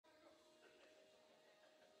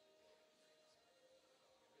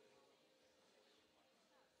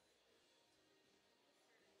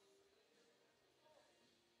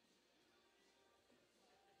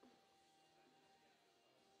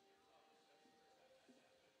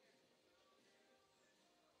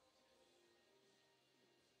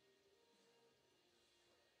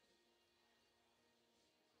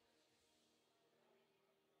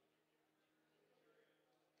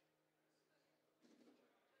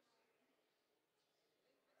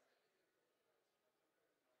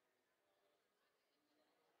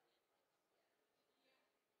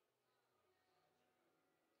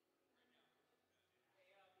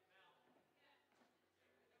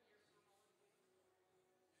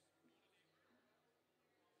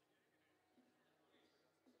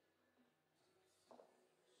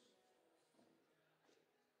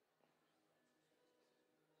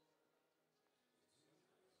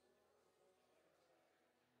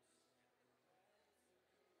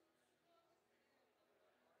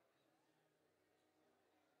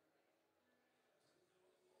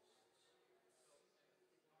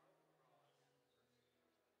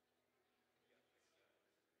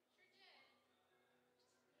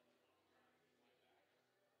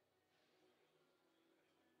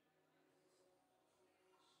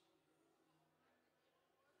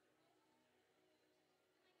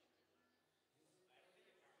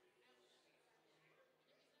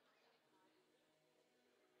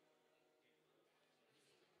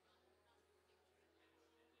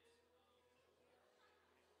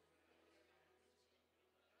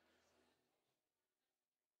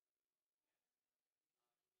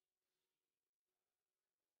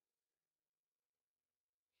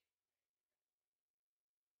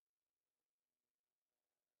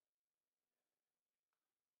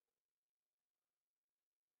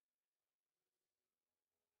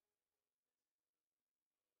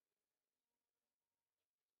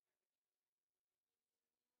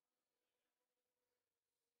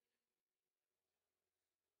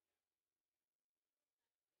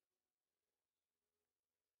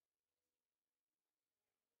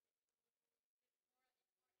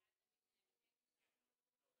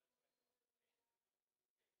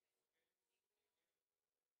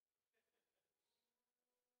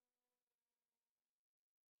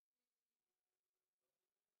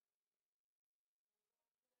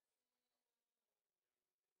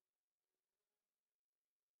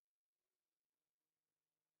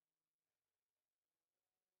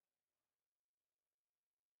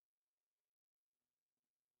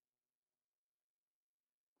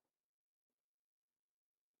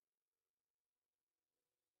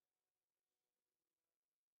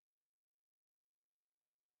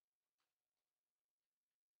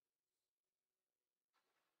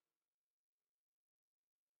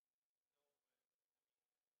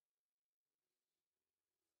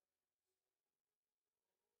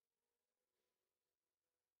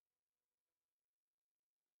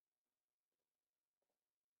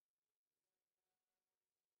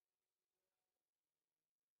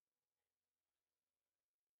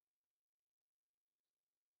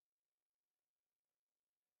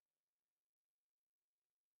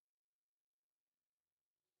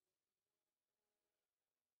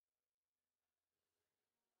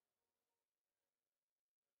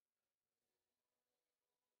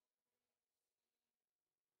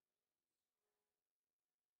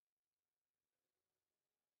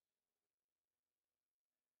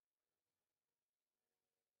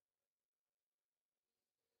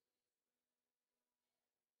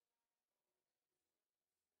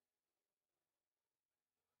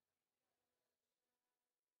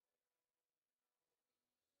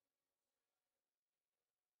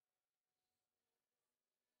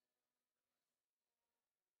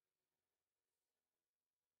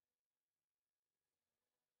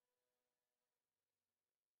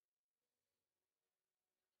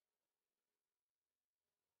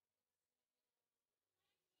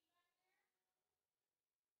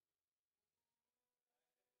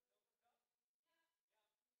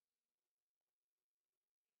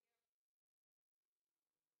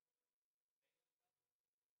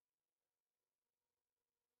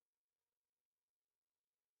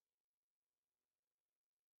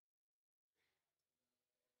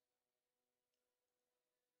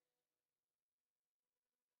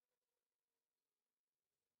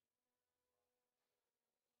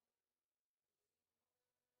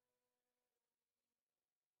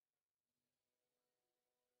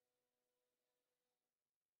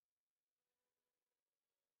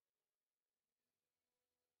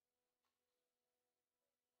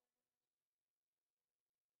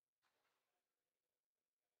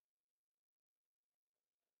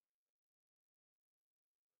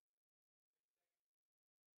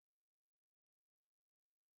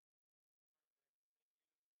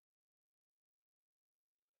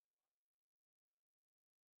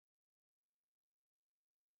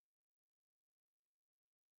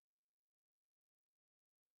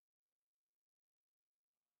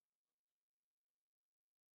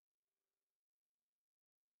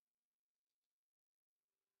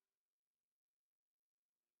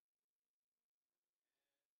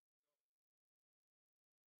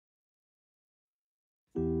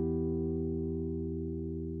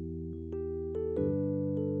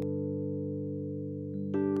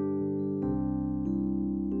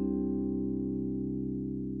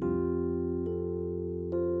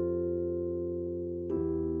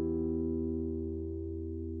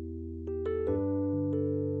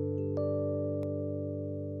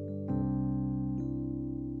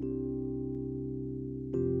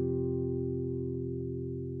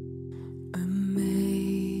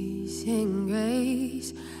Amazing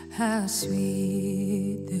grace, how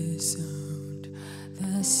sweet the sound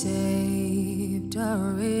that saved a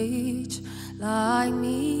wretch like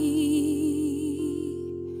me.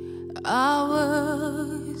 I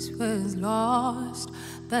was lost,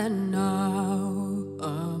 but now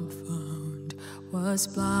I'm found. Was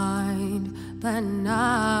blind, but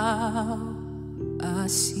now I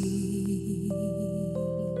see.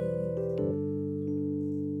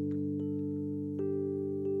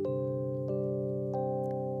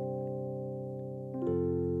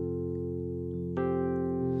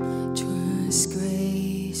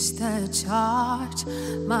 Grace that taught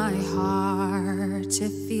my heart to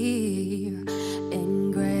fear,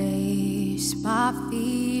 and grace my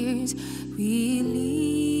fears relieved.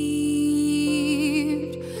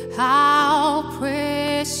 How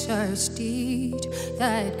precious did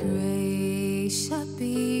that grace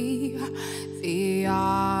appear the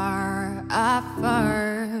hour I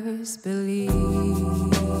first believed.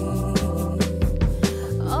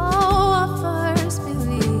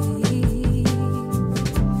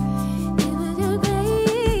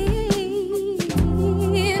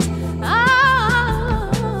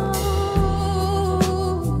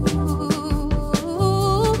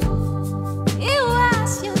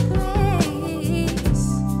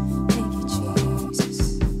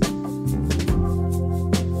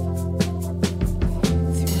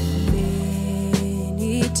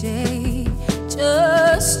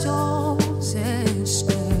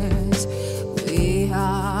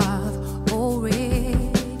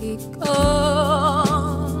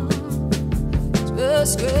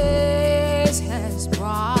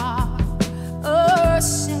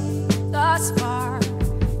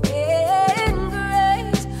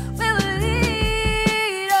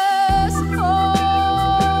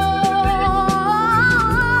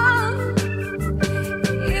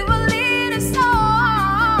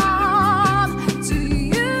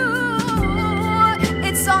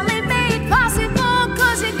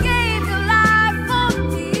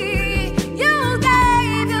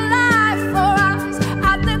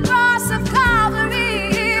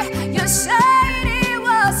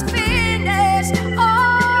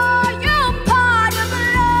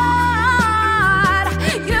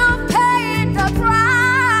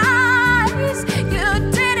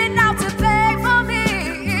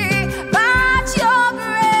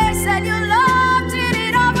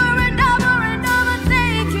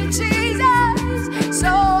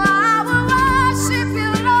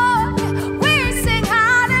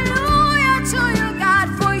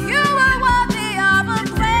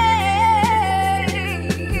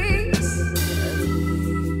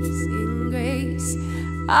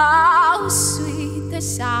 How sweet the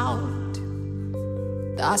sound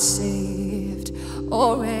that saved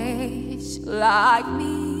a wretch like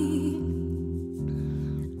me.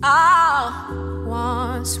 I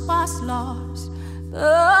once was lost,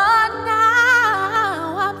 but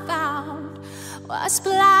now I'm found. Was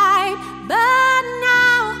blind, but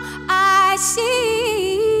now I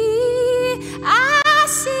see. I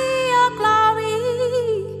see your glory.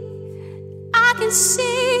 I can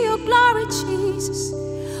see your glory, Jesus.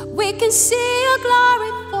 We can see your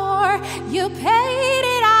glory, for you paid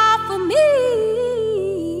it all for me.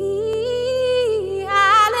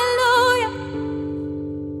 Hallelujah.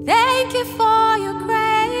 Thank you for your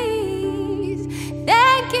grace.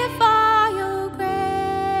 Thank you for your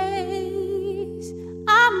grace.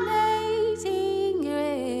 Amazing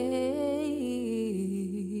grace.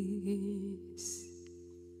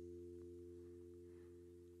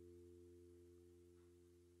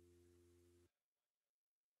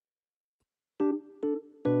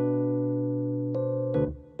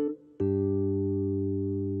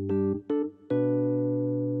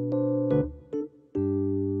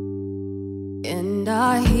 And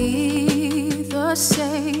I hear the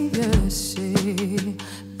Savior say,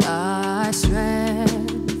 thy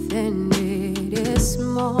strength indeed is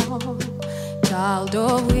small. Child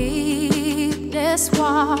of weakness,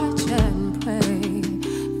 watch and pray.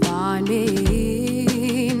 Find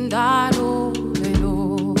me in thine open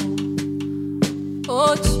all.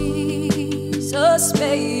 Oh, Jesus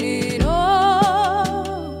made it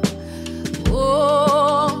all.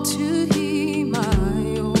 Oh, to him I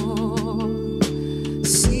owe.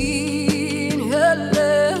 Sin had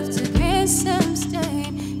left against him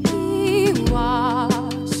stain. He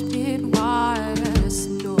washed it white as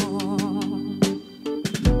snow.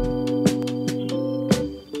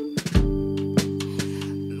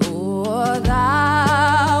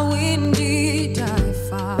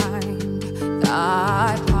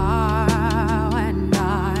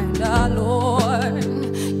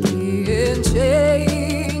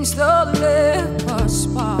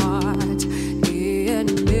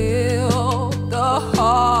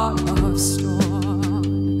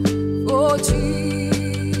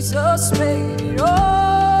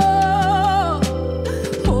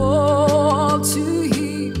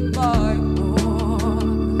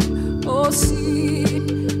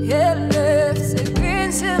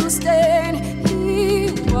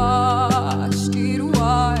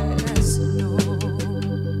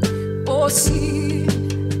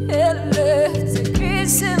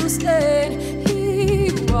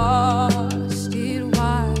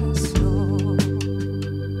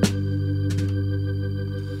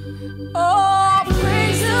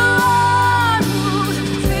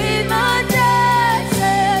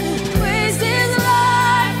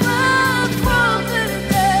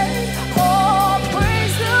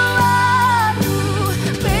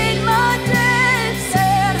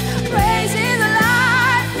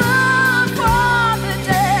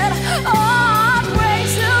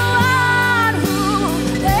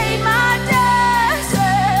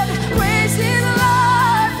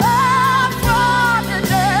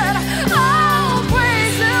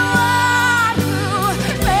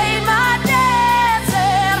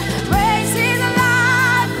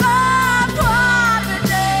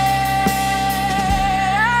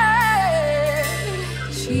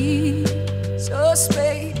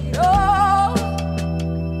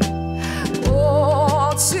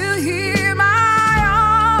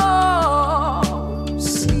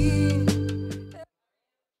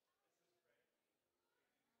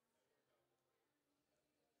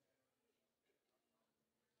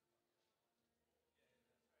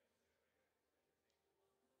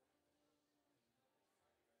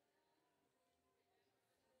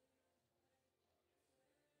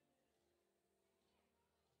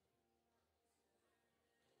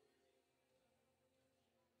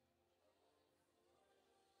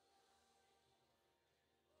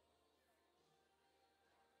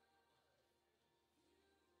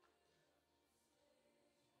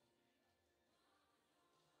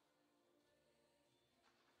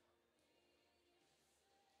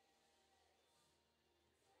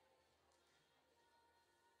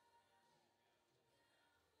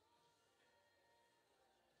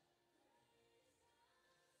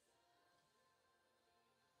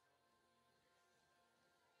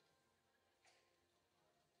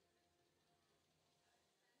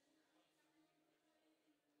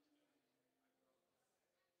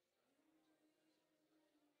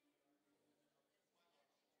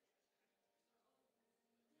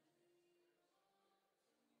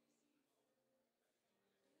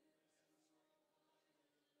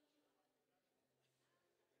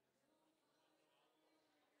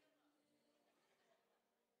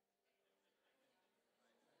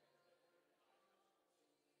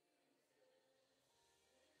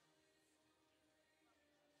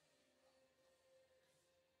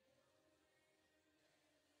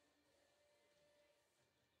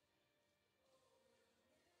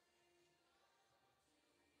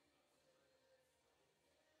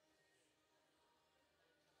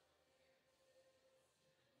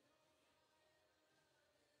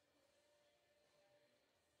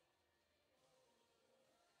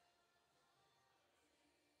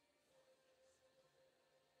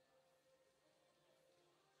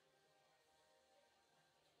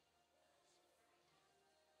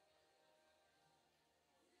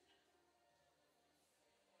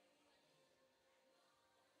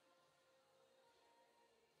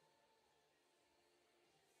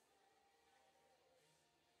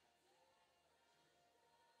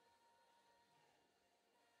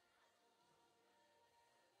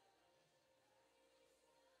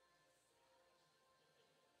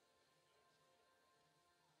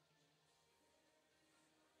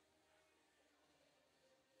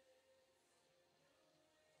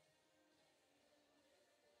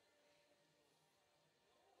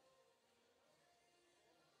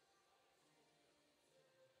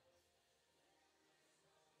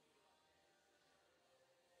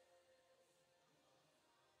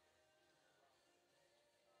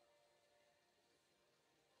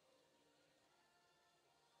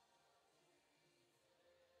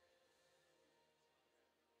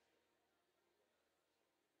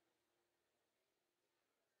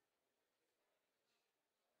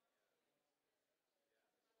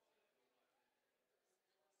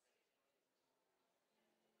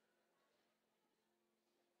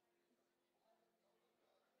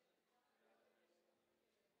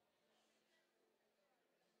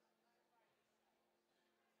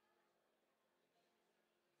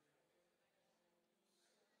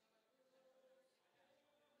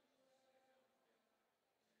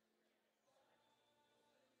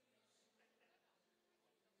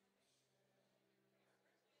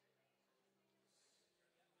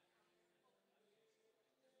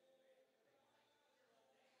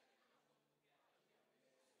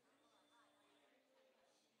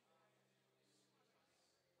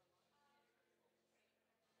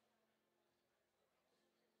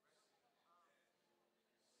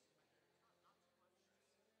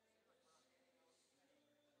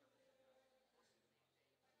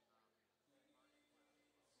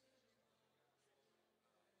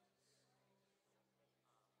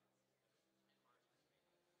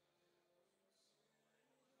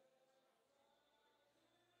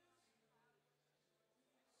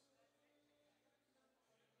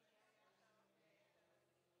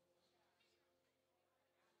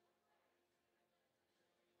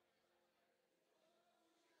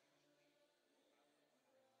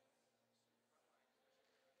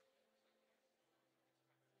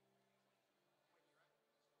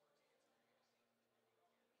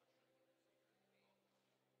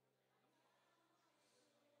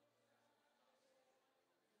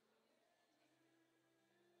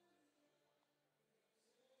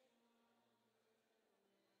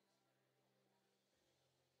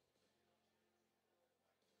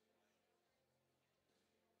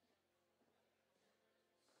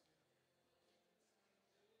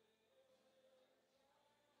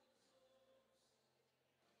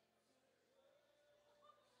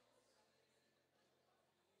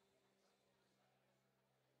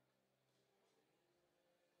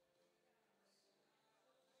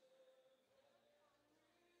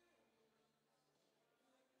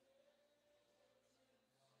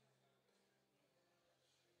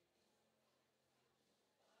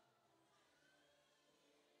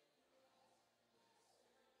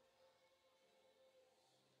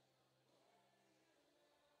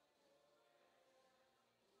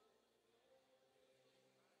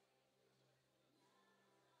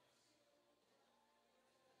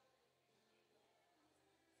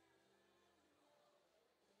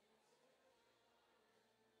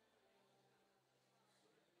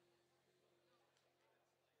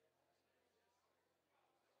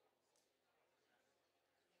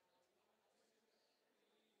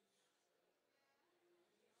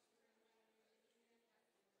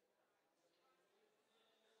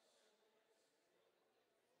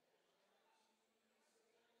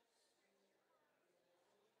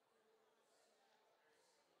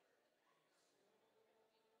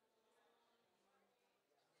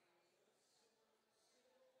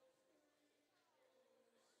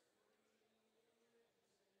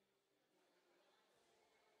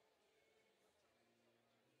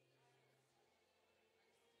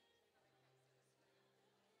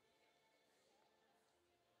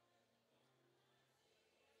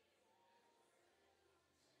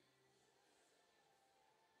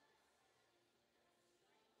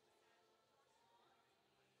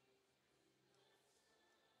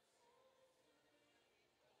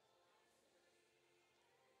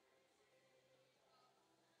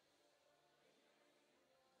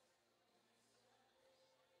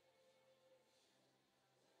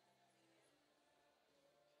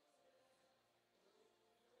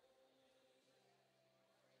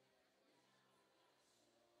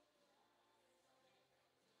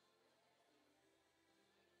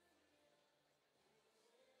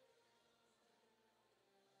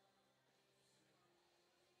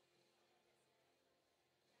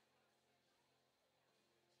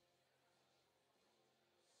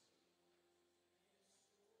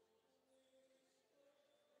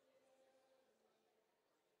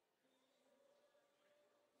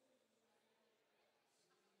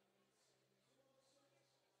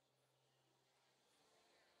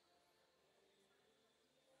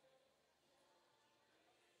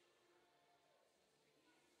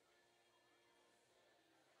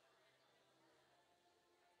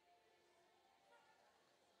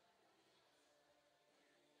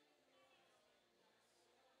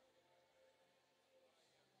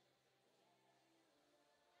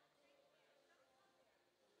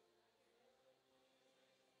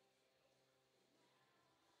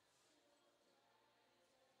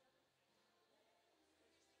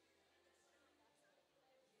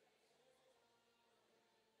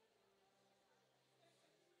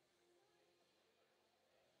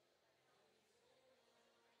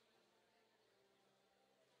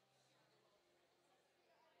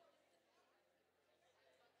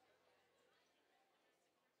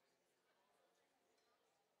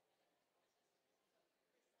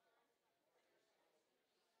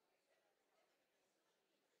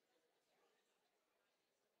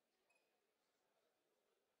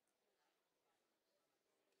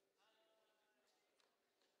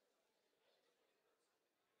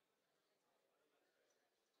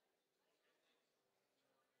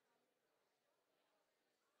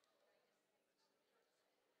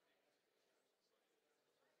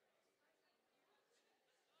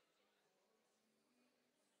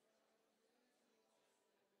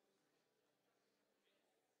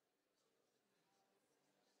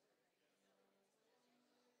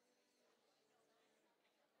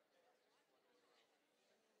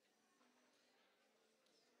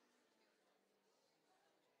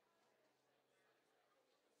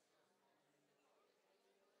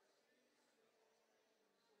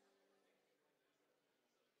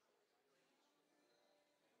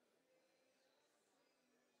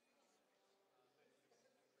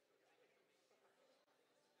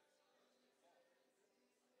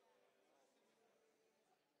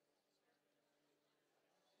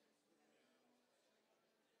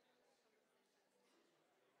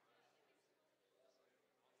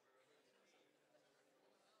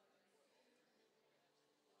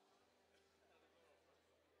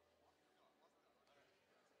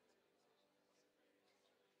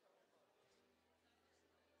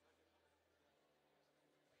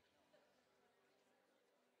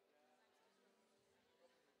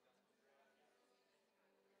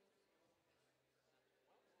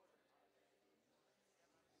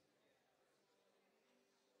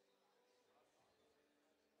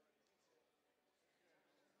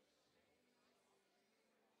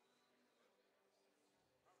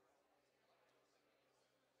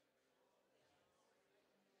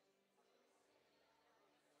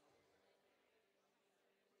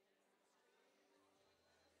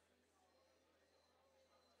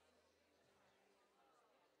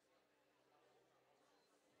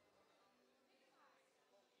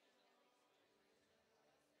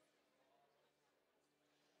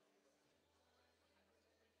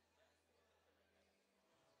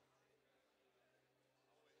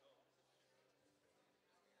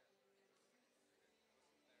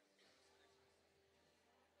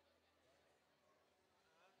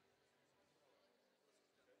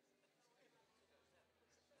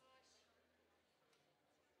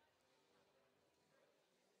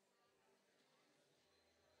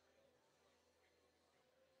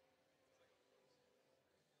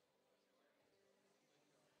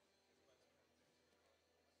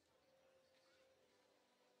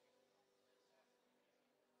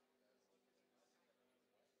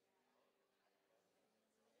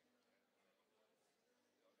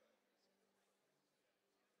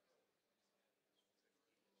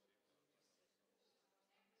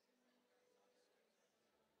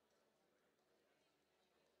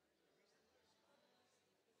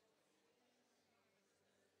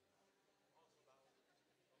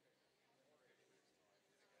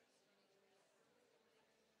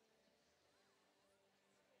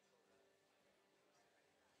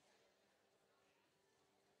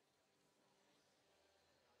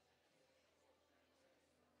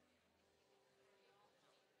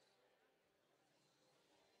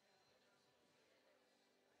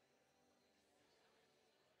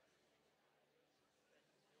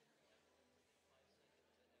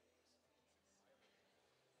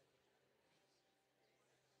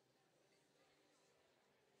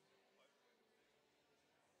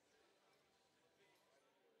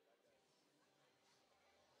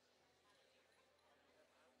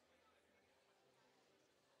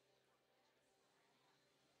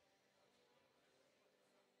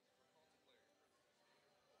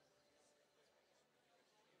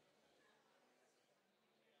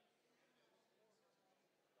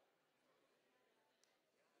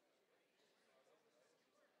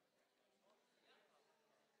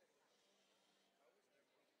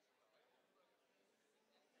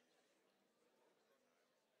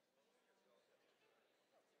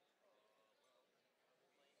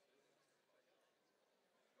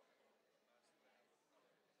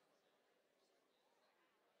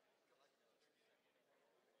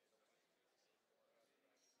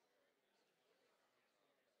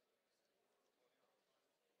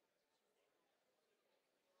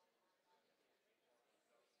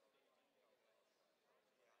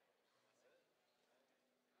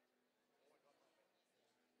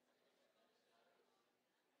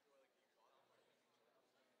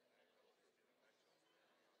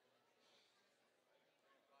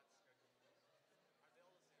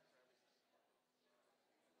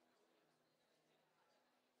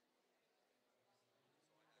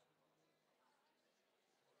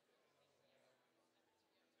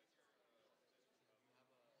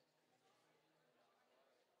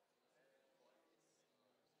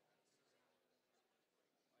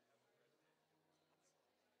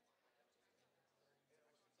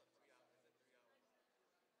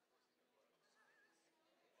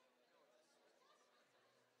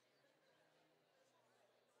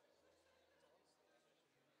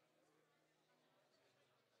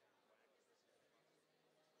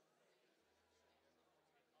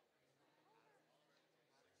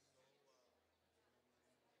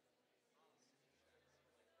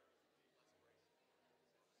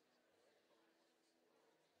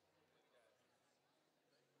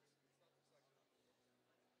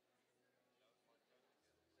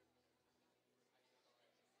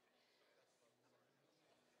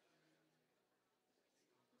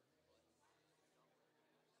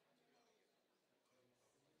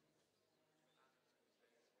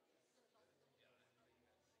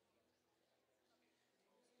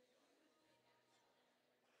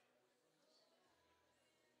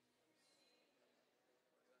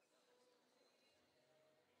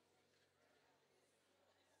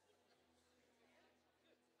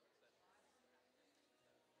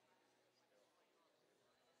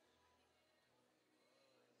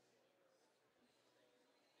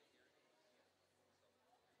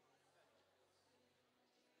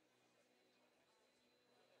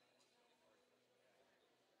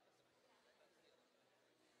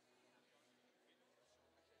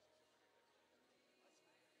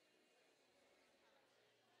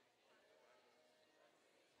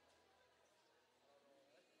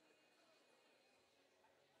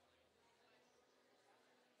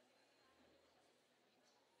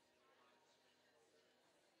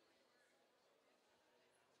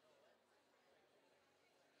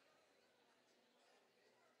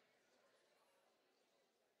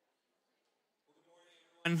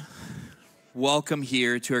 Welcome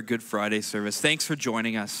here to our Good Friday service. Thanks for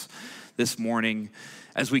joining us this morning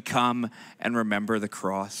as we come and remember the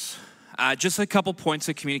cross. Just a couple points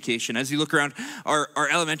of communication. As you look around, our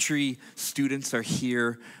elementary students are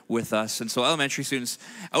here with us. And so elementary students,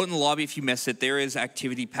 out in the lobby, if you miss it, there is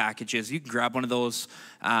activity packages. You can grab one of those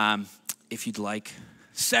if you'd like.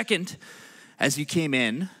 Second, as you came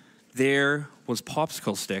in, there was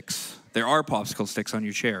popsicle sticks. There are popsicle sticks on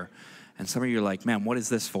your chair. And some of you are like, man, what is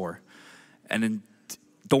this for? And then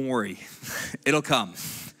don't worry, it'll come.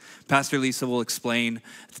 Pastor Lisa will explain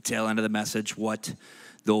at the tail end of the message what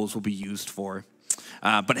those will be used for.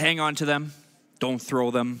 But hang on to them, don't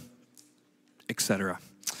throw them, etc.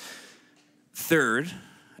 Third,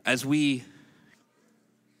 as we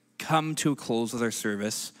come to a close with our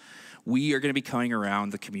service, we are going to be coming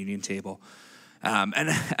around the communion table. And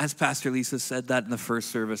as Pastor Lisa said that in the first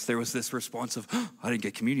service, there was this response of, oh, I didn't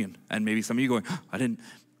get communion. And maybe some of you going, oh, I didn't.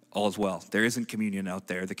 All is well. There isn't communion out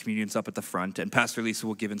there. The communion's up at the front. And Pastor Lisa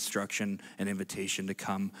will give instruction and invitation to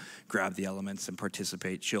come grab the elements and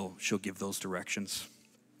participate. She'll give those directions.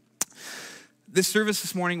 This service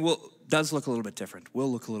this morning does look a little bit different.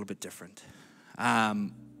 Will look a little bit different. Our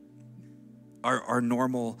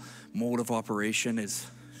normal mode of operation is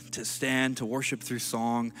to stand, to worship through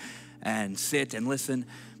song, and sit and listen,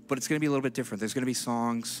 but it's going to be a little bit different. There's going to be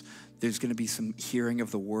songs. There's going to be some hearing of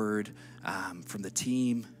the word from the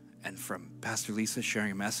team and from Pastor Lisa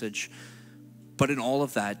sharing a message. But in all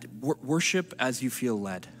of that, worship as you feel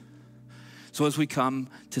led. So as we come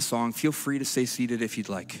to song, feel free to stay seated if you'd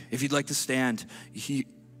like. If you'd like to stand,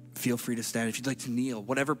 feel free to stand. If you'd like to kneel,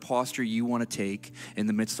 whatever posture you want to take in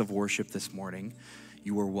the midst of worship this morning,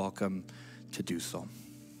 you are welcome to do so.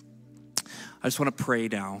 I just want to pray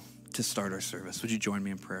now to start our service. Would you join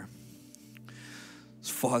me in prayer?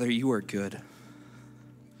 Father, you are good.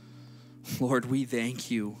 Lord, we thank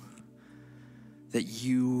you that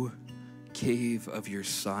you gave of your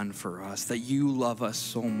Son for us, that you love us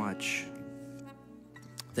so much,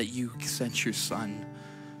 that you sent your Son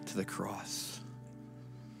to the cross.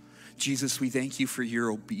 Jesus, we thank you for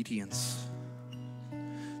your obedience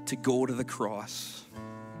to go to the cross,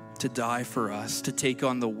 to die for us, to take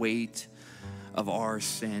on the weight of our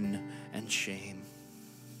sin and shame.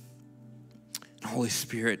 Holy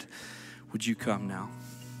Spirit, would you come now?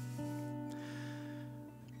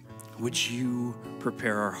 Would you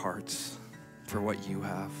prepare our hearts for what you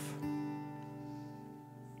have?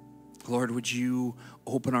 Lord, would you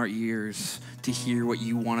open our ears to hear what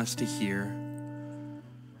you want us to hear?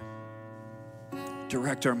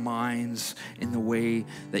 Direct our minds in the way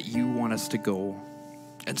that you want us to go,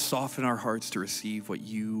 and soften our hearts to receive what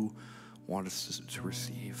you want us to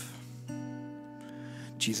receive.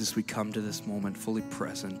 Jesus, we come to this moment fully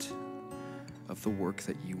present of the work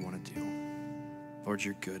that you want to do. Lord,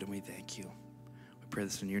 you're good, and we thank you. We pray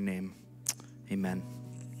this in your name. Amen.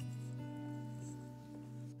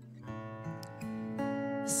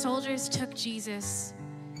 The soldiers took Jesus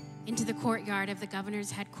into the courtyard of the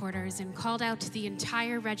governor's headquarters and called out to the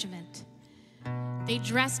entire regiment. They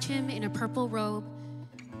dressed him in a purple robe,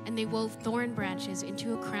 and they wove thorn branches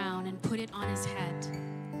into a crown and put it on his head.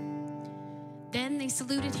 Then they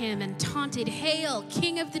saluted him and taunted, "Hail,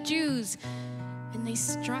 King of the Jews!" And they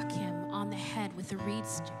struck him on the head with a reed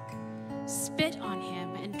stick, spit on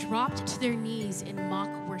him, and dropped to their knees in mock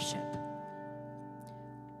worship.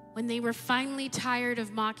 When they were finally tired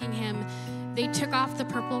of mocking him, they took off the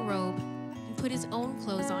purple robe and put his own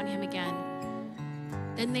clothes on him again.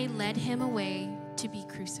 Then they led him away to be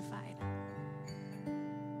crucified.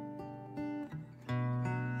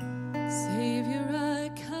 Savior, I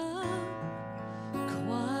come,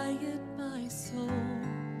 quiet my soul.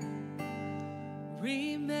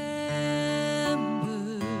 Remember,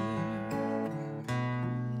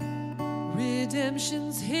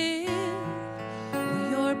 redemption's here, where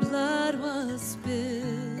your blood was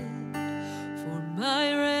spilled for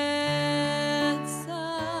my ransom.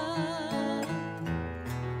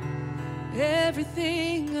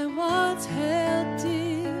 Everything I once held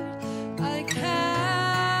dear, I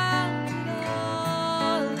counted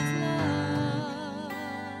all as lost.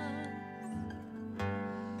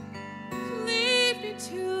 Lead me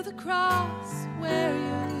to the cross where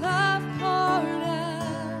your love poured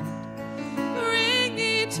out. Bring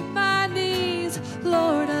me to my knees,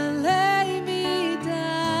 Lord, I lay me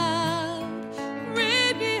down.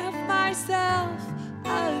 Rid me of myself,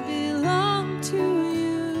 I belong to you.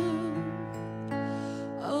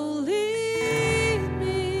 Oh, lead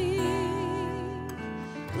me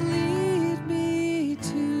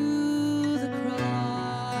to the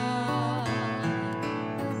cross.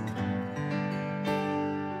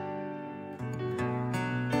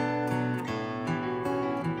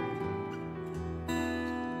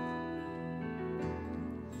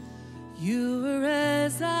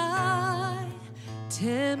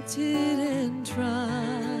 rejected and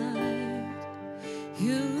tried,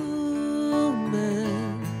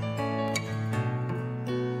 human.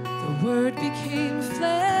 The Word became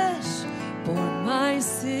flesh, bore my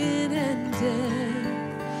sin and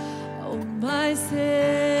death. Oh, my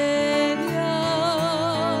Savior,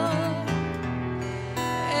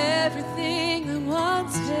 everything that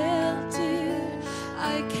once felt dear,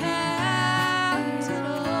 I count it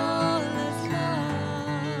all as loss.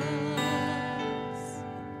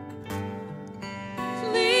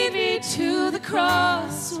 Lead me to the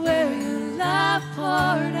cross where your love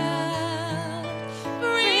poured out.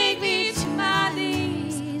 Bring me to my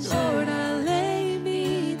knees, Lord, I lay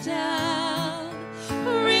me down.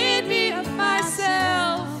 Rid me of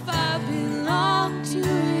myself, I belong to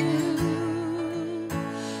you.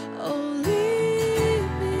 Oh, lead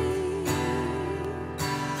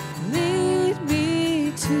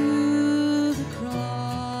me to the cross.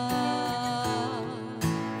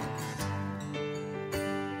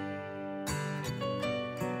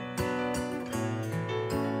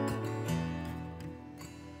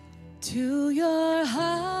 To your heart,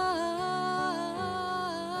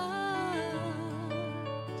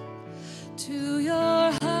 to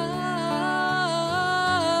your heart,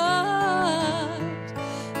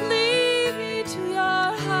 lead me to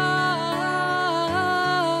your heart,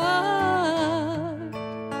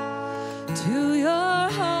 to your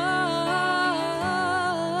heart,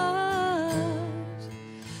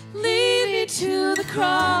 lead me to the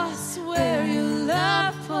cross where your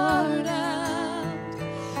love poured out.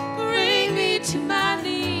 Bring me to my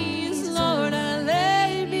knees, Lord, I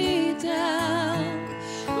lay me down.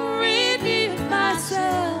 Rid me of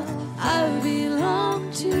myself, I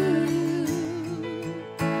belong to you.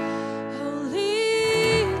 Oh,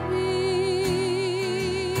 lead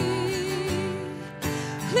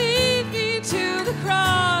me to the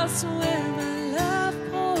cross where my love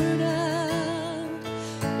poured out.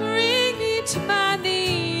 Bring me to my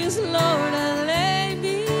knees, Lord, I lay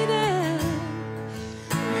me down.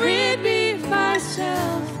 Rid me of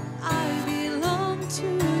myself, I belong to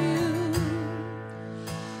you.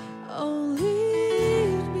 Oh,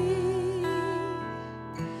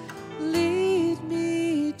 lead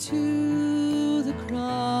me to the cross.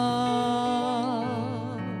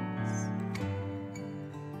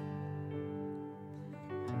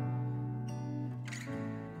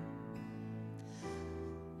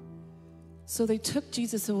 So they took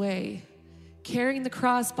Jesus away. Carrying the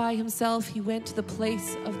cross by himself, he went to the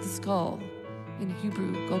place of the skull, in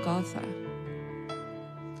Hebrew, Golgotha.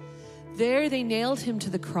 There they nailed him to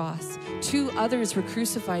the cross. 2 others were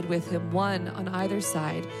crucified with him, one on either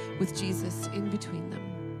side, with Jesus in between them.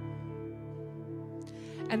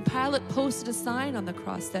 And Pilate posted a sign on the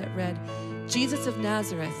cross that read, Jesus of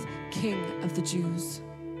Nazareth, King of the Jews.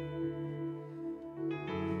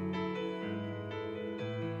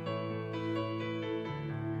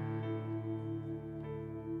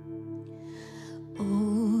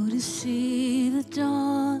 Oh, to see the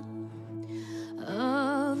dawn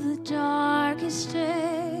of the darkest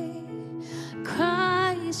day,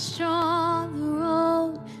 Christ on the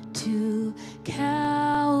road to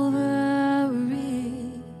Calvary,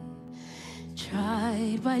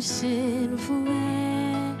 tried by sinful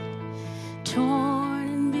men, torn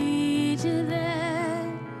and beaten there,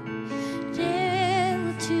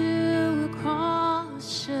 nailed to a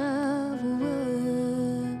cross of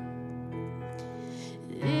wood.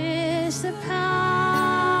 Is the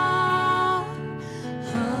power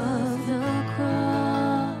of the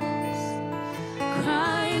cross.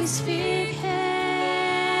 Christ became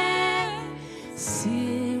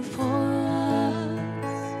sin for us,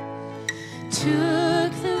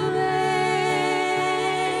 took the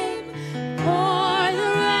blame, bore the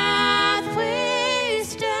wrath we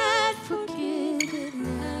stand forgiven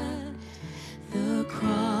at the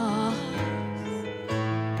cross.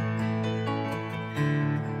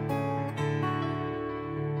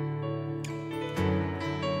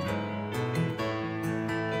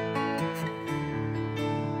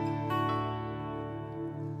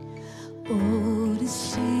 Oh, to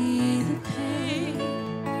see the pain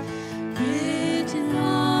written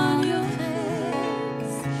on your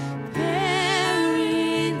face,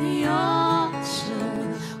 bearing the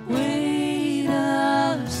awesome weight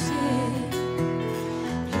of sin.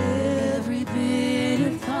 Every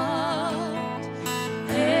bitter thought,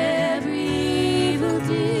 every evil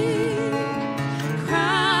deed,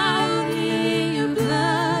 crowning your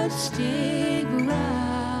blood-stained brow.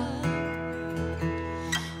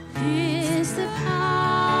 Is the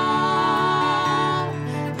power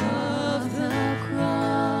of the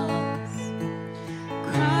cross.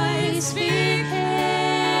 Christ became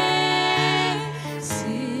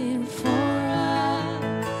sin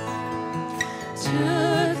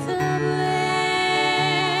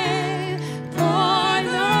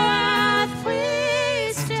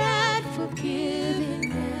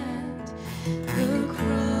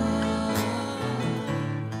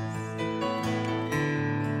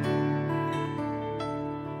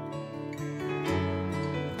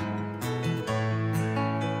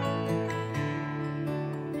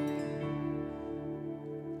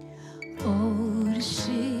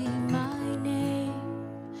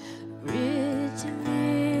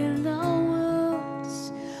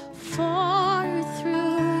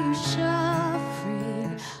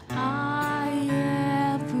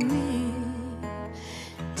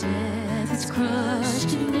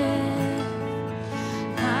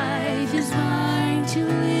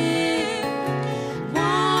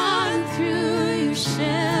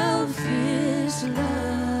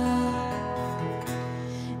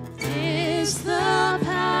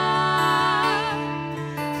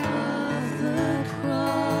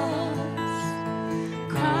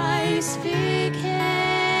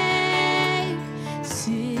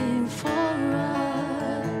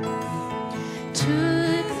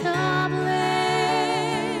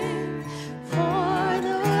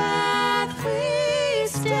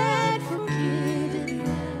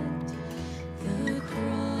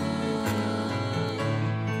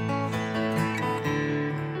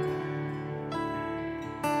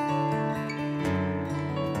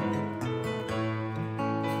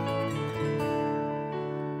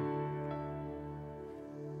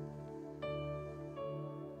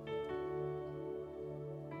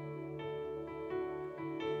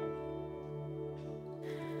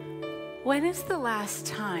When is the last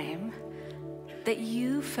time that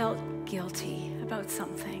you felt guilty about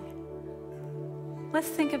something? Let's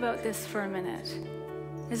think about this for a minute.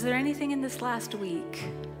 Is there anything in this last week,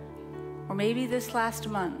 or maybe this last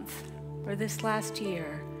month, or this last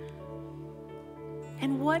year?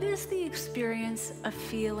 And what is the experience of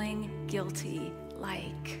feeling guilty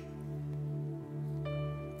like?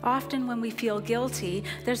 Often when we feel guilty,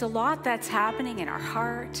 there's a lot that's happening in our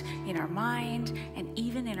heart, in our mind, and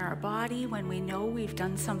even in our body when we know we've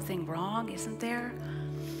done something wrong, isn't there?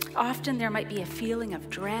 Often there might be a feeling of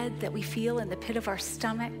dread that we feel in the pit of our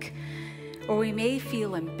stomach, or we may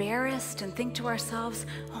feel embarrassed and think to ourselves,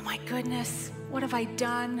 oh my goodness, what have I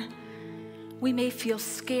done? We may feel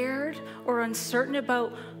scared or uncertain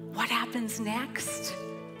about what happens next.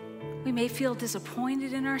 We may feel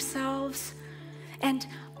disappointed in ourselves. And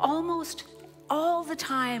almost all the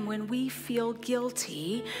time when we feel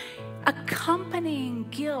guilty, accompanying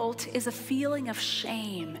guilt is a feeling of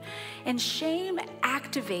shame. And shame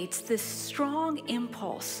activates this strong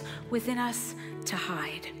impulse within us to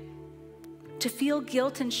hide. To feel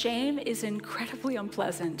guilt and shame is incredibly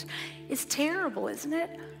unpleasant. It's terrible, isn't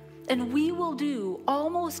it? And we will do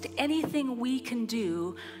almost anything we can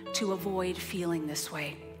do to avoid feeling this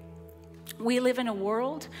way. We live in a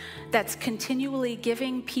world that's continually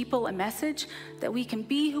giving people a message that we can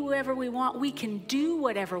be whoever we want, we can do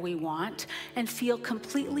whatever we want, and feel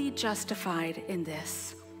completely justified in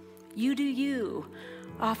this. You do you.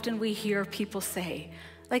 Often we hear people say,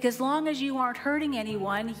 like, as long as you aren't hurting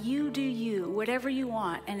anyone, you do you, whatever you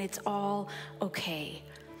want, and it's all okay.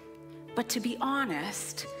 But to be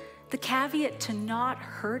honest, the caveat to not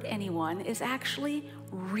hurt anyone is actually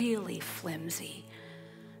really flimsy.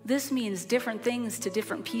 This means different things to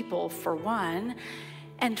different people, for one,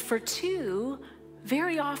 and for two,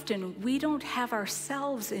 very often we don't have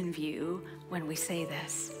ourselves in view when we say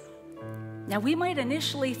this. Now, we might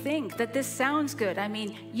initially think that this sounds good. I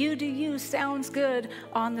mean, you do you sounds good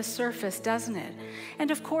on the surface, doesn't it? And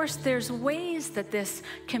of course, there's ways that this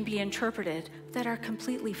can be interpreted that are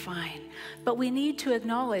completely fine. But we need to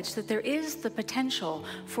acknowledge that there is the potential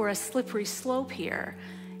for a slippery slope here,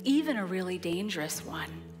 even a really dangerous one.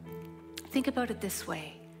 Think about it this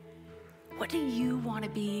way. What do you want to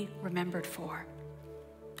be remembered for?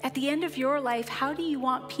 At the end of your life, how do you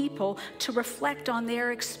want people to reflect on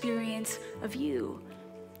their experience of you?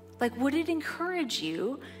 Like, would it encourage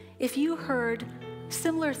you if you heard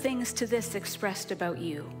similar things to this expressed about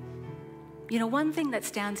you? You know, one thing that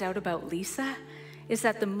stands out about Lisa is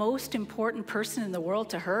that the most important person in the world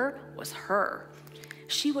to her was her.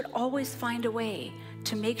 She would always find a way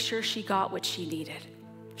to make sure she got what she needed.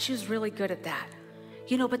 She was really good at that.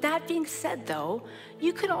 You know, but that being said, though,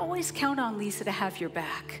 you could always count on Lisa to have your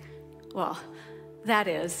back. Well, that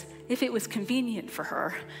is, if it was convenient for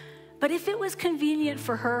her. But if it was convenient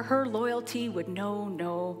for her, her loyalty would know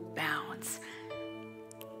no bounds.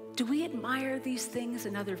 Do we admire these things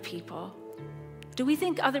in other people? Do we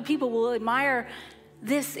think other people will admire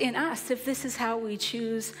this in us if this is how we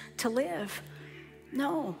choose to live?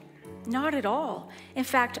 No. Not at all. In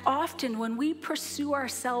fact, often when we pursue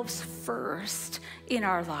ourselves first in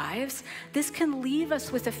our lives, this can leave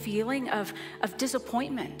us with a feeling of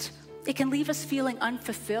disappointment. It can leave us feeling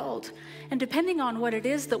unfulfilled. And depending on what it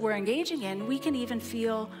is that we're engaging in, we can even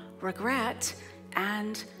feel regret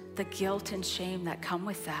and the guilt and shame that come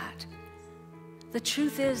with that. The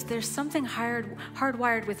truth is, there's something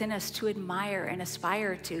hardwired within us to admire and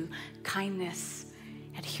aspire to kindness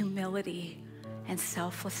and humility and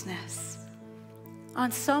selflessness.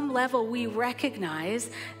 On some level, we recognize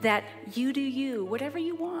that you do you, whatever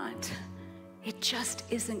you want. It just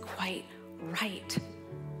isn't quite right.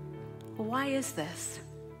 Well, why is this?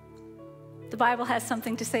 The Bible has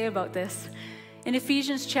something to say about this. In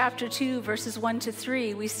Ephesians chapter 2, verses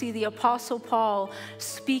 1-3, we see the Apostle Paul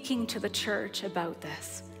speaking to the church about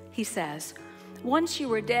this. He says, "Once you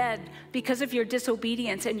were dead because of your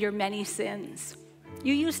disobedience and your many sins.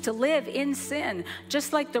 You used to live in sin,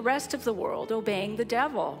 just like the rest of the world, obeying the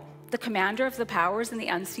devil, the commander of the powers in the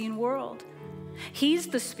unseen world. He's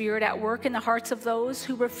the spirit at work in the hearts of those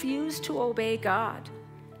who refuse to obey God.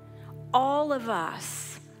 All of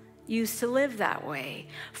us used to live that way,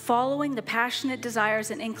 following the passionate desires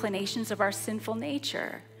and inclinations of our sinful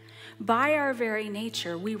nature. By our very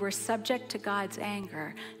nature, we were subject to God's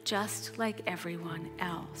anger, just like everyone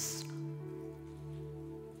else."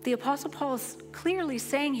 The Apostle Paul is clearly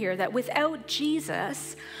saying here that without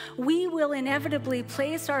Jesus, we will inevitably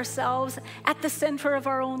place ourselves at the center of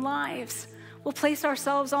our own lives. We'll place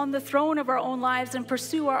ourselves on the throne of our own lives and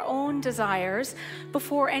pursue our own desires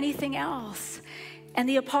before anything else. And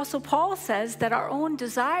the Apostle Paul says that our own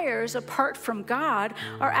desires apart from God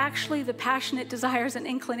are actually the passionate desires and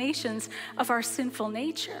inclinations of our sinful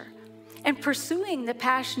nature. And pursuing the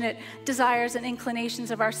passionate desires and inclinations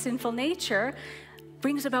of our sinful nature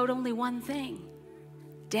brings about only one thing: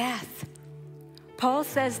 death. Paul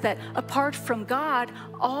says that apart from God,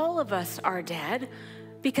 all of us are dead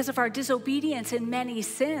because of our disobedience in many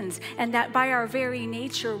sins, and that by our very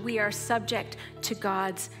nature we are subject to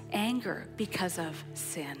God's anger because of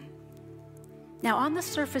sin. Now, on the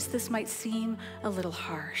surface, this might seem a little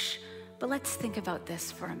harsh, but let's think about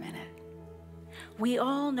this for a minute. We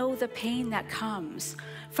all know the pain that comes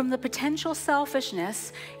from the potential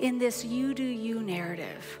selfishness in this you do you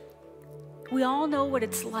narrative. We all know what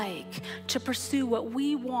it's like to pursue what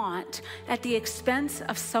we want at the expense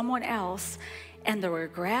of someone else, and the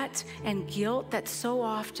regret and guilt that so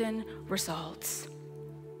often results.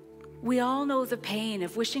 We all know the pain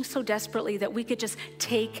of wishing so desperately that we could just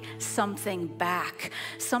take something back,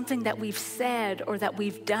 something that we've said or that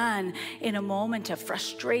we've done in a moment of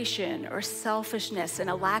frustration or selfishness and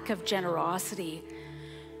a lack of generosity.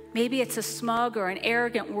 Maybe it's a smug or an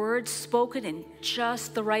arrogant word spoken in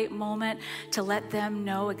just the right moment to let them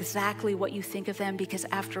know exactly what you think of them, because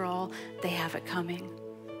after all, they have it coming.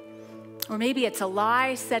 Or maybe it's a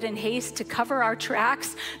lie said in haste to cover our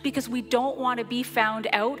tracks because we don't want to be found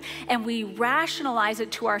out, and we rationalize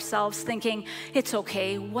it to ourselves thinking, it's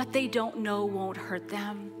okay, what they don't know won't hurt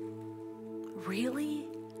them. Really?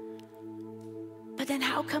 But then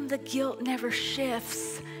how come the guilt never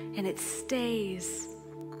shifts and it stays?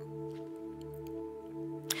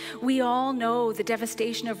 We all know the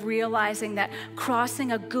devastation of realizing that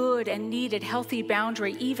crossing a good and needed healthy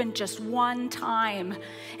boundary even just one time,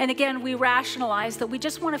 and again, we rationalize that we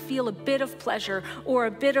just want to feel a bit of pleasure or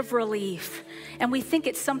a bit of relief, and we think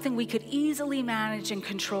it's something we could easily manage and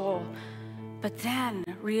control. But then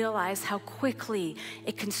realize how quickly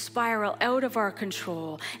it can spiral out of our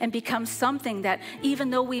control and become something that,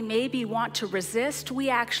 even though we maybe want to resist, we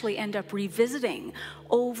actually end up revisiting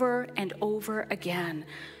over and over again,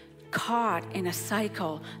 caught in a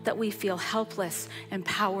cycle that we feel helpless and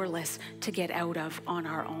powerless to get out of on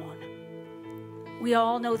our own. We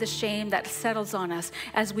all know the shame that settles on us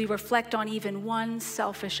as we reflect on even one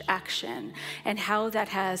selfish action and how that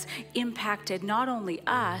has impacted not only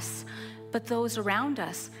us, but those around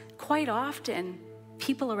us. Quite often,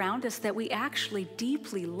 people around us that we actually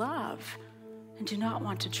deeply love and do not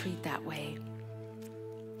want to treat that way.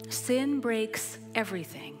 Sin breaks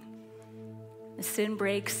everything. Sin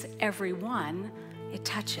breaks everyone it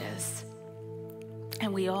touches.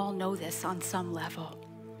 And we all know this on some level.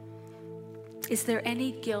 Is there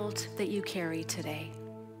any guilt that you carry today?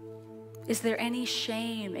 Is there any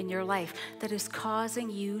shame in your life that is causing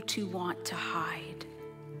you to want to hide?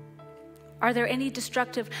 Are there any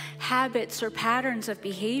destructive habits or patterns of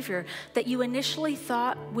behavior that you initially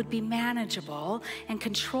thought would be manageable and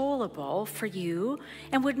controllable for you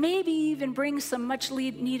and would maybe even bring some much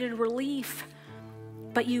needed relief?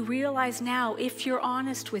 But you realize now, if you're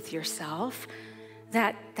honest with yourself,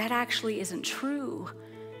 that that actually isn't true.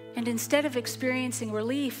 And instead of experiencing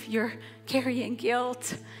relief, you're carrying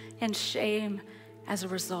guilt and shame as a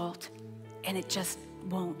result, and it just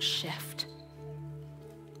won't shift.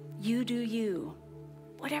 You do you.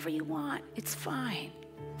 Whatever you want, it's fine.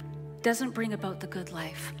 Doesn't bring about the good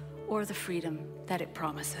life or the freedom that it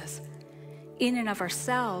promises. In and of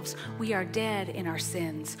ourselves, we are dead in our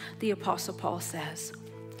sins, the Apostle Paul says,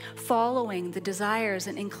 following the desires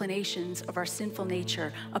and inclinations of our sinful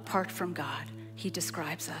nature apart from God. He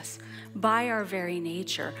describes us by our very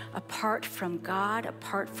nature, apart from God,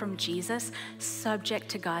 apart from Jesus, subject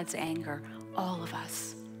to God's anger. All of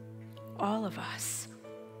us. All of us.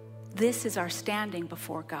 This is our standing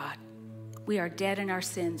before God. We are dead in our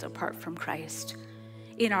sins apart from Christ.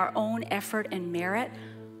 In our own effort and merit,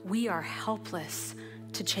 we are helpless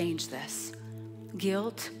to change this.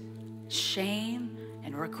 Guilt, shame,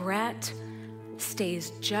 and regret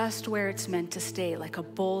stays just where it's meant to stay, like a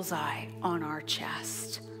bullseye on our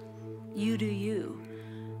chest. You do you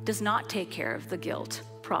does not take care of the guilt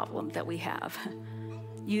problem that we have.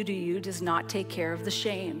 You do you does not take care of the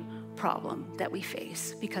shame problem that we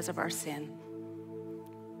face because of our sin.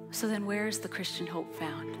 So then where is the Christian hope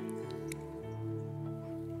found?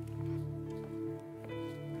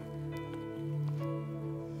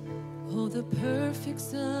 Oh, the perfect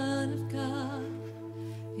Son of God,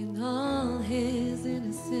 in all his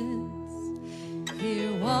innocence,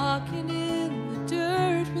 here walking in the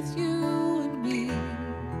dirt with you and me.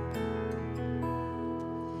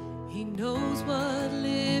 He knows what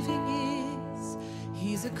living is.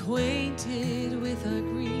 He's acquainted with our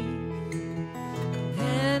grief.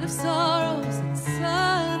 sorrows and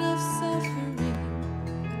son of suffering.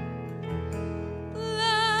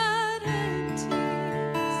 Blood and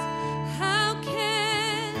tears, how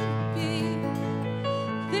can it be?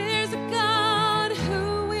 There's a God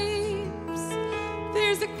who weeps,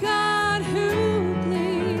 there's a God who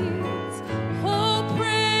bleeds. Oh,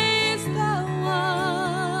 praise the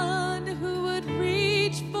one who would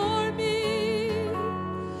reach for me.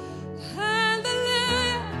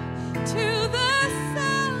 Hallelujah to the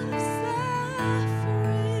Son of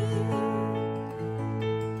suffering.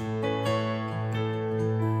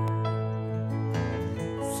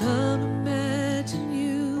 Some imagine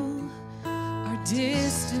you are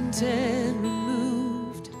distant and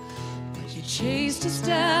removed, but you chased us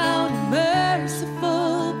down in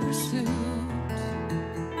merciful pursuit.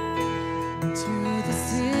 To the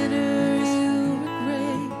sinner you were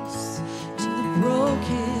grace, to the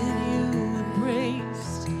broken you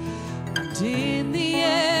embraced. And in the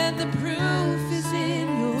end, the proof is in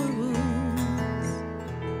your wounds.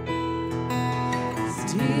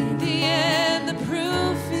 And in the end, the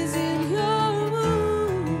proof is in your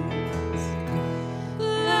wounds.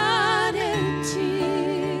 Blood and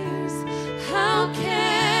tears, how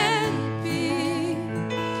can it be?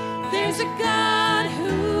 There's a God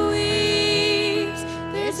who weeps,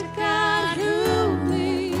 there's a God who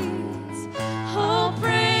bleeds. Oh,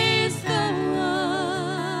 praise the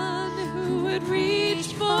one who would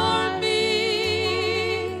reach for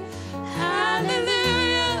me.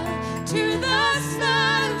 Hallelujah to the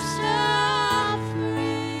Son of suffering.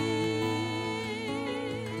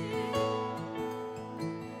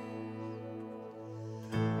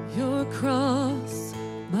 Your cross,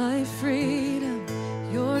 my freedom,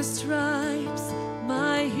 your stripes,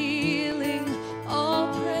 my healing, all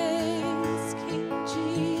praise, King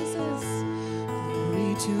Jesus.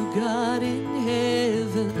 Glory to God in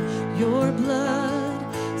heaven, your blood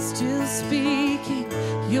still speaking,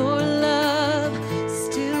 your love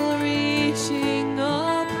still reaching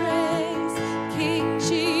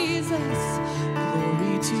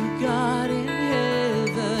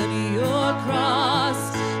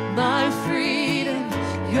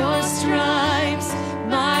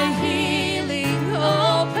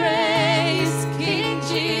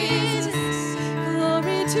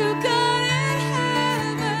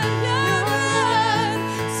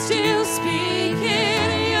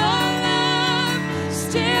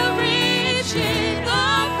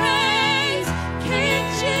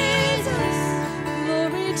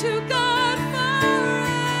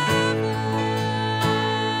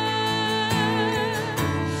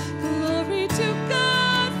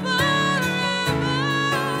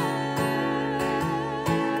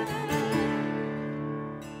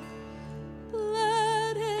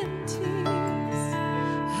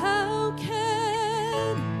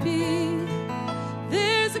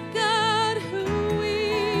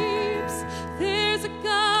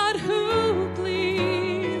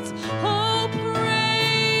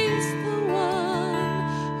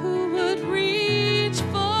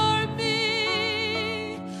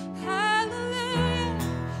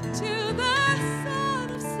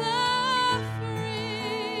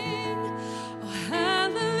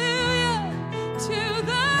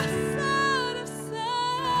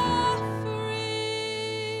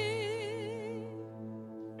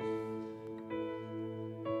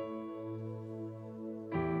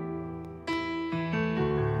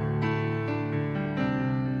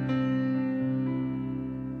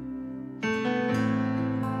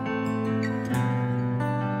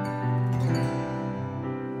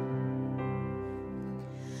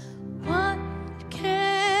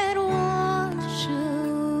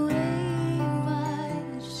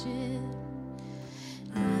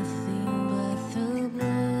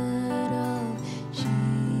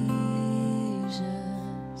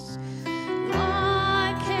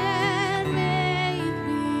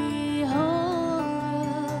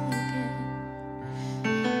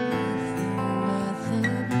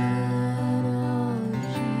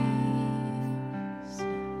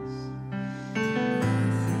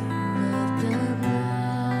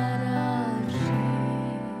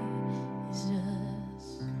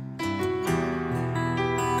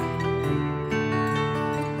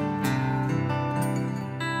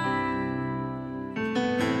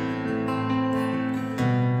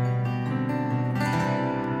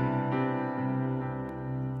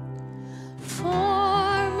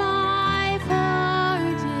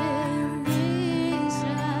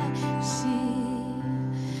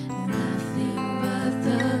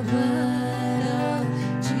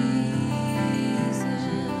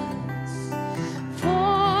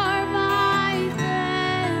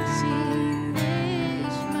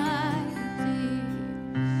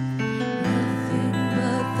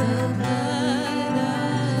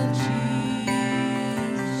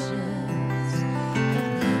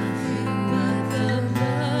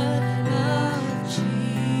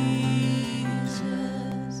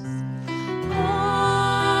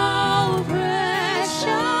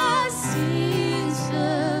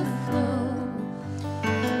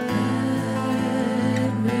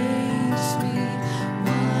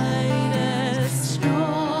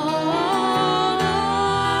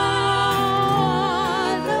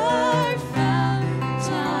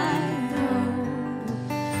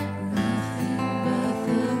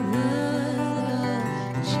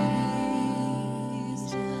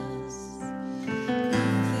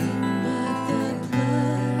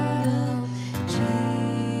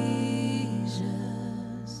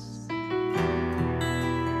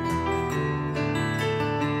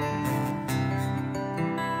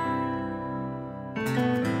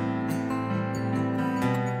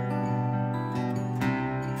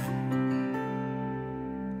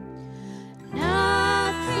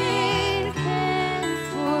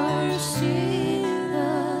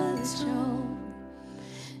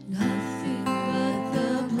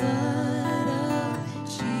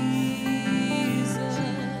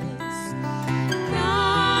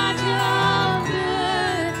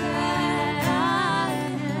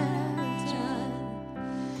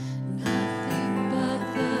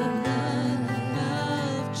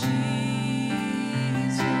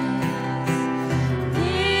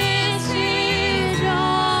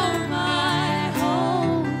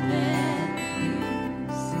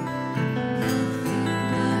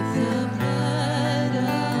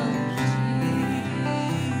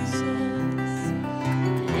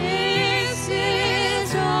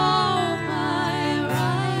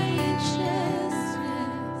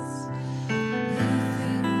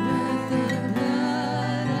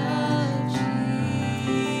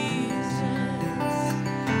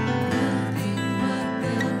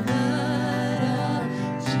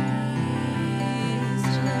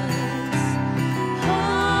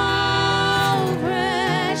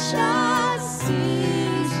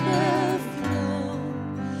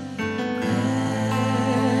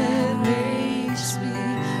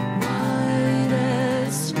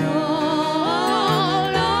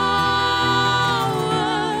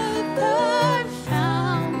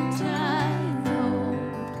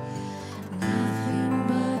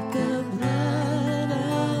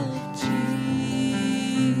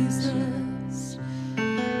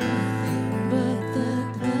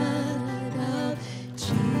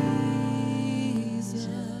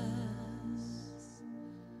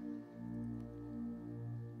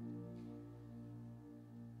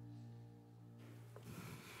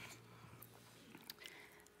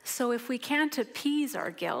So if we can't appease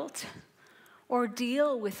our guilt or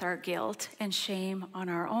deal with our guilt and shame on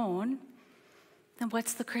our own, then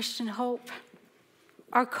what's the Christian hope?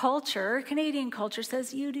 Our culture, Canadian culture,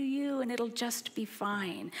 says you do you and it'll just be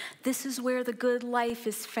fine. This is where the good life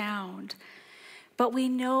is found. But we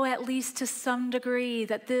know at least to some degree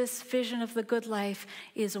that this vision of the good life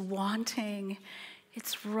is wanting.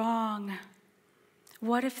 It's wrong.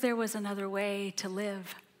 What if there was another way to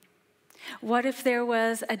live? What if there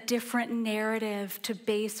was a different narrative to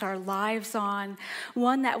base our lives on?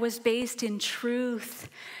 One that was based in truth,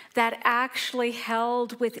 that actually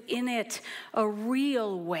held within it a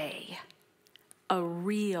real way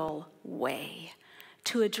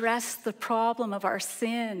to address the problem of our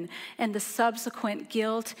sin and the subsequent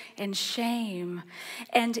guilt and shame.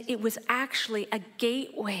 And it was actually a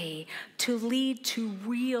gateway to lead to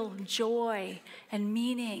real joy and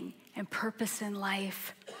meaning and purpose in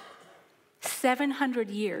life. 700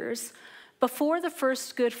 years before the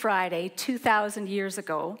first Good Friday, 2,000 years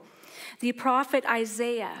ago, the prophet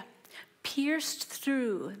Isaiah pierced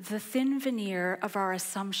through the thin veneer of our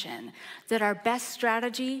assumption that our best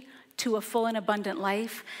strategy to a full and abundant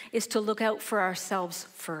life is to look out for ourselves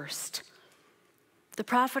first. The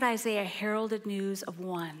prophet Isaiah heralded news of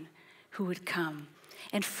one who would come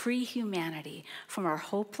and free humanity from our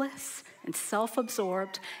hopeless and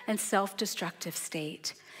self-absorbed and self-destructive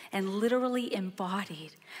state, and literally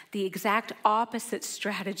embodied the exact opposite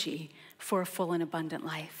strategy for a full and abundant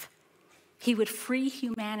life. He would free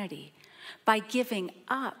humanity by giving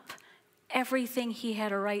up everything he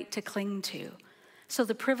had a right to cling to. So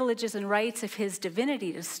the privileges and rights of his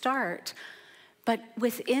divinity to start, but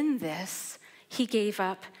within this, he gave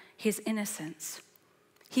up his innocence.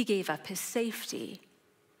 He gave up his safety.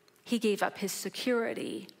 He gave up his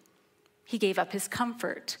security. He gave up his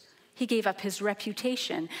comfort. He gave up his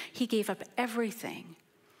reputation. He gave up everything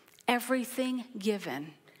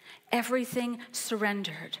given, everything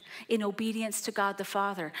surrendered in obedience to God the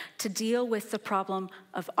Father to deal with the problem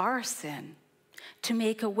of our sin, to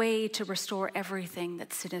make a way to restore everything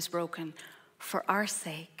that sin has broken for our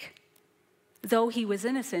sake. Though he was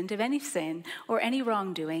innocent of any sin or any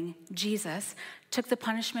wrongdoing, Jesus took the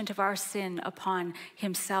punishment of our sin upon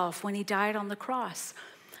himself when he died on the cross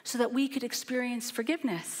so that we could experience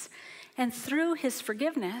forgiveness and through his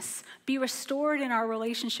forgiveness be restored in our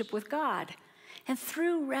relationship with God. And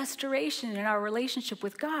through restoration in our relationship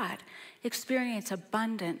with God, experience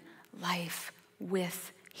abundant life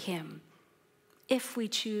with him, if we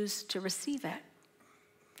choose to receive it.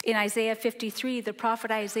 In Isaiah 53, the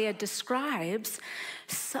prophet Isaiah describes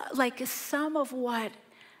some of what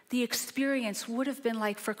the experience would have been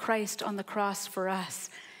like for Christ on the cross for us.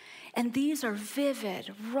 And these are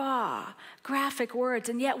vivid, raw, graphic words,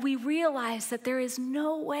 and yet we realize that there is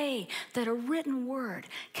no way that a written word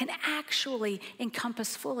can actually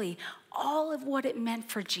encompass fully all of what it meant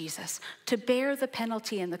for Jesus to bear the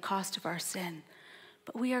penalty and the cost of our sin.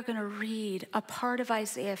 But we are going to read a part of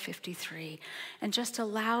Isaiah 53 and just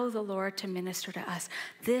allow the Lord to minister to us.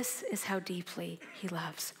 This is how deeply he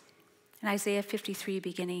loves. In Isaiah 53,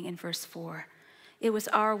 beginning in verse 4, it was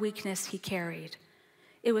our weakness he carried.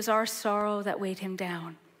 It was our sorrow that weighed him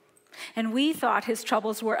down. And we thought his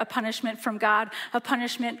troubles were a punishment from God, a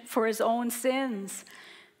punishment for his own sins.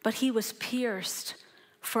 But he was pierced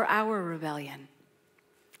for our rebellion.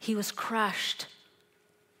 He was crushed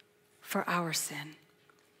for our sin.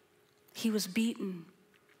 He was beaten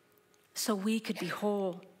so we could be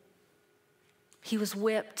whole. He was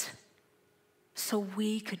whipped so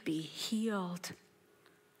we could be healed.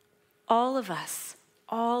 All of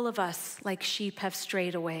us, like sheep, have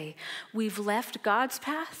strayed away. We've left God's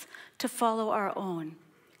path to follow our own.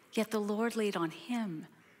 Yet the Lord laid on him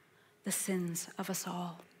the sins of us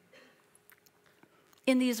all.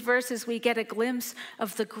 In these verses, we get a glimpse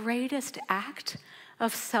of the greatest act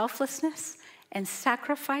of selflessness and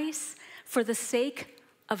sacrifice for the sake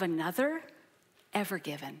of another ever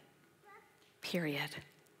given. Period.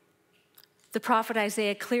 The prophet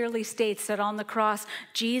Isaiah clearly states that on the cross,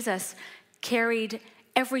 Jesus carried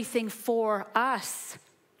everything for us.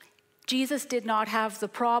 Jesus did not have the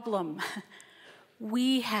problem.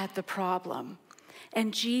 We had the problem.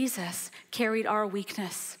 And Jesus carried our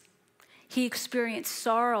weakness. He experienced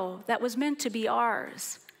sorrow that was meant to be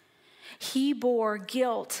ours. He bore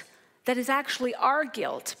guilt that is actually our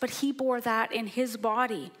guilt, but he bore that in his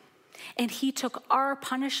body. And he took our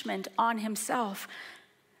punishment on himself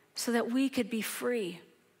so that we could be free.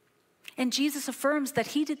 And Jesus affirms that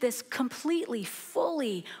he did this completely,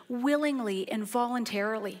 fully, willingly, and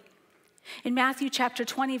voluntarily. In Matthew chapter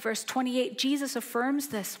 20, verse 28, Jesus affirms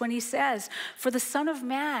this when he says, "For the Son of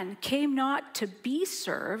Man came not to be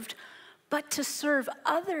served, but to serve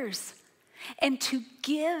others and to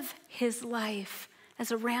give his life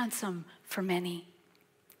as a ransom for many."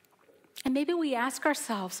 And maybe we ask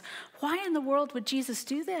ourselves, why in the world would Jesus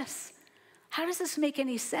do this? How does this make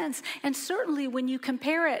any sense? And certainly when you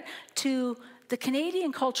compare it to the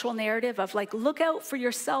Canadian cultural narrative of like, look out for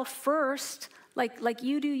yourself first, like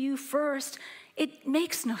you do you first, it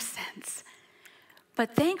makes no sense.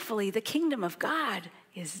 But thankfully, the kingdom of God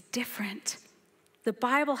is different. The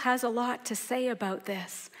Bible has a lot to say about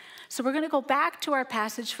this. So we're going to go back to our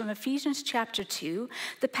passage from Ephesians chapter 2,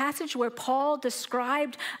 the passage where Paul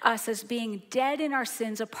described us as being dead in our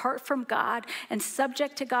sins apart from God and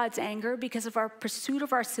subject to God's anger because of our pursuit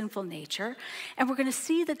of our sinful nature. And we're going to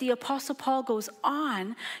see that the Apostle Paul goes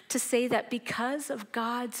on to say that because of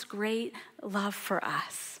God's great love for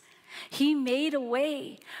us, he made a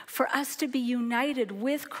way for us to be united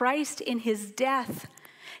with Christ in his death,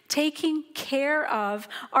 taking care of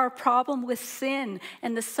our problem with sin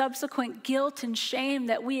and the subsequent guilt and shame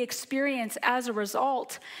that we experience as a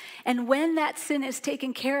result. And when that sin is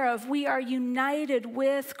taken care of, we are united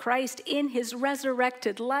with Christ in his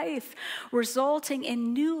resurrected life, resulting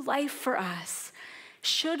in new life for us,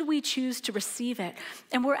 should we choose to receive it.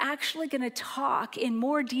 And we're actually going to talk in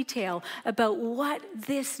more detail about what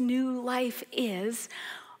this new life is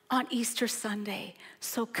on Easter Sunday.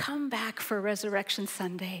 So come back for Resurrection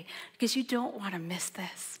Sunday because you don't want to miss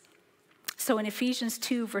this. So in Ephesians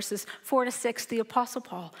 2, verses 4-6, the Apostle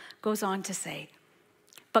Paul goes on to say,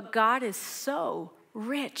 "But God is so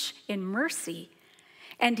rich in mercy,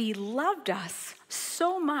 and he loved us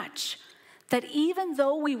so much that even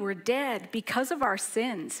though we were dead because of our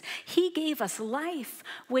sins, he gave us life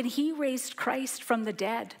when he raised Christ from the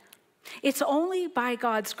dead. It's only by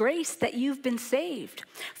God's grace that you've been saved,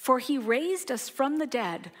 for he raised us from the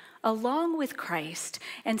dead along with Christ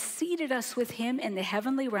and seated us with him in the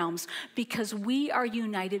heavenly realms because we are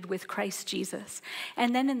united with Christ Jesus."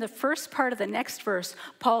 And then in the first part of the next verse,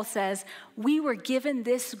 Paul says, we were given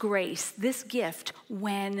this grace, this gift,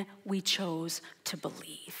 when we chose to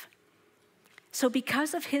believe. So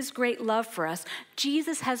because of his great love for us,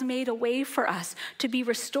 Jesus has made a way for us to be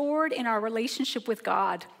restored in our relationship with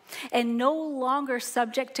God and no longer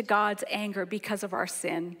subject to God's anger because of our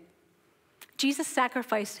sin. Jesus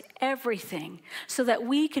sacrificed everything so that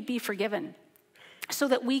we could be forgiven, so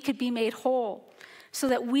that we could be made whole, so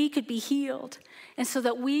that we could be healed, and so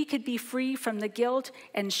that we could be free from the guilt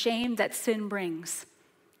and shame that sin brings,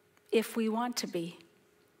 if we want to be.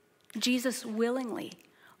 Jesus willingly,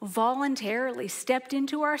 voluntarily stepped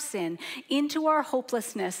into our sin, into our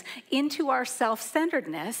hopelessness, into our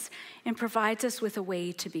self-centeredness, and provides us with a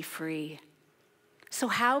way to be free. So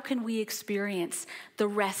how can we experience the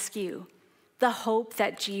rescue, the hope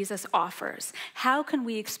that Jesus offers? How can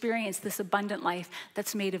we experience this abundant life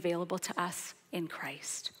that's made available to us in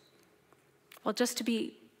Christ? Well, just to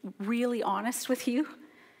be really honest with you,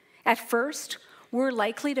 at first, we're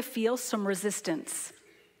likely to feel some resistance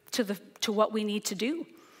to what we need to do.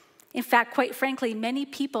 In fact, quite frankly, many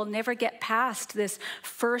people never get past this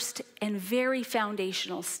first and very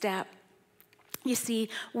foundational step. You see,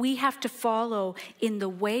 we have to follow in the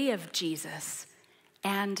way of Jesus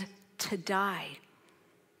and to die.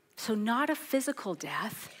 So not a physical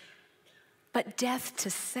death, but death to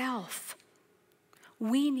self.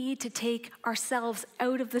 We need to take ourselves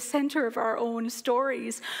out of the center of our own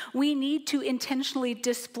stories. We need to intentionally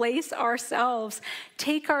displace ourselves,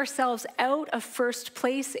 take ourselves out of first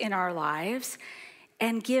place in our lives,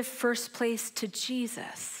 and give first place to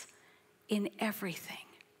Jesus in everything.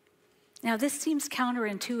 Now, this seems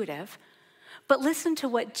counterintuitive, but listen to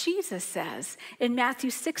what Jesus says in Matthew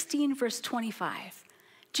 16, verse 25.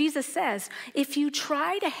 Jesus says, if you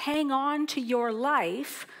try to hang on to your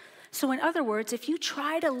life, so in other words, if you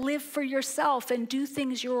try to live for yourself and do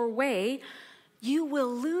things your way, you will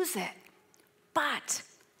lose it. But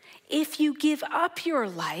if you give up your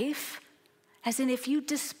life, as in if you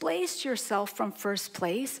displace yourself from first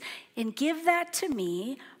place and give that to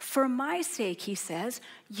me for my sake, he says,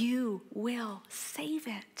 you will save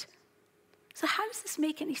it. So how does this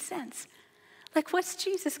make any sense? Like, what's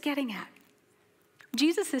Jesus getting at?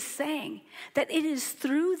 Jesus is saying that it is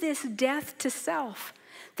through this death to self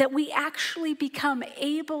that we actually become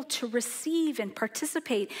able to receive and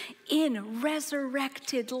participate in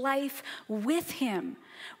resurrected life with him,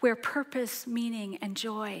 where purpose, meaning, and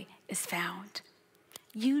joy is found.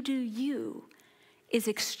 You do you is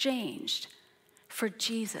exchanged for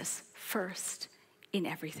Jesus first in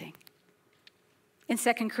everything. In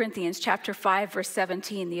 2 Corinthians chapter 5, verse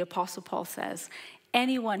 17, the Apostle Paul says,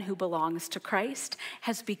 anyone who belongs to Christ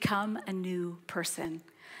has become a new person.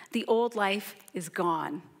 The old life is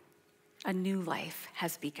gone. A new life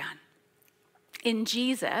has begun. In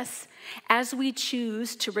Jesus, as we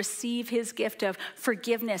choose to receive his gift of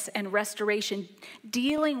forgiveness and restoration,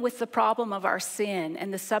 dealing with the problem of our sin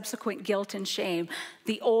and the subsequent guilt and shame,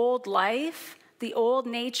 the old life, the old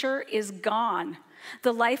nature is gone.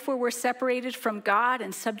 The life where we're separated from God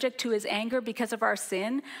and subject to his anger because of our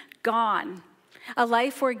sin, gone. A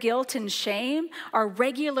life where guilt and shame are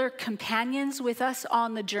regular companions with us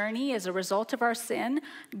on the journey as a result of our sin,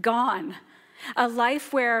 gone. A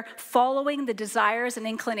life where following the desires and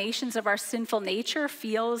inclinations of our sinful nature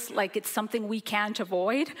feels like it's something we can't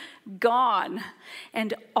avoid, gone.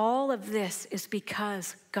 And all of this is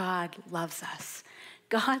because God loves us.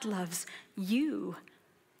 God loves you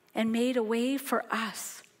and made a way for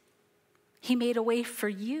us. He made a way for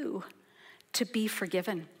you to be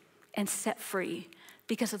forgiven and set free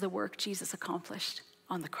because of the work Jesus accomplished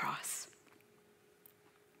on the cross.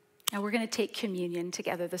 Now we're going to take communion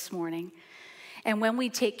together this morning. And when we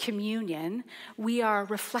take communion, we are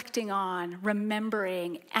reflecting on,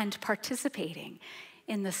 remembering, and participating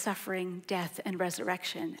in the suffering, death, and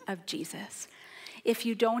resurrection of Jesus. If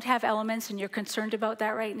you don't have elements and you're concerned about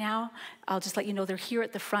that right now, I'll just let you know they're here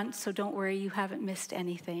at the front, so don't worry, you haven't missed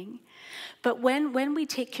anything. But when we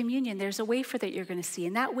take communion, there's a wafer that you're going to see,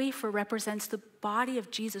 and that wafer represents the body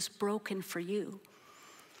of Jesus broken for you.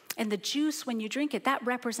 And the juice, when you drink it, that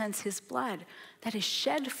represents his blood that is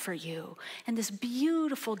shed for you. And this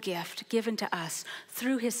beautiful gift given to us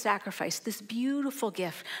through his sacrifice, this beautiful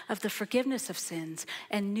gift of the forgiveness of sins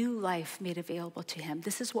and new life made available to him.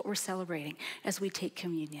 This is what we're celebrating as we take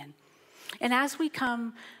communion. And as we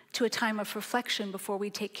come to a time of reflection before we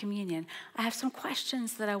take communion, I have some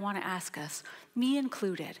questions that I want to ask us, me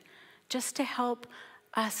included, just to help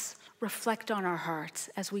us reflect on our hearts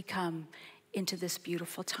as we come into this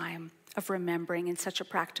beautiful time of remembering in such a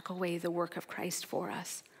practical way the work of Christ for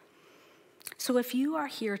us. So if you are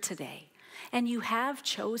here today and you have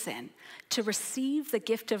chosen to receive the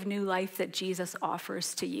gift of new life that Jesus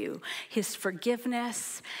offers to you, his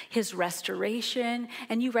forgiveness, his restoration,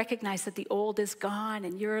 and you recognize that the old is gone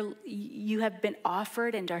and you have been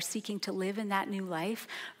offered and are seeking to live in that new life,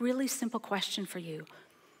 really simple question for you.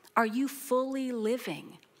 Are you fully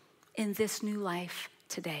living in this new life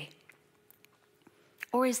today?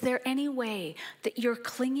 Or is there any way that you're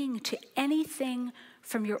clinging to anything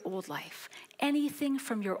from your old life, anything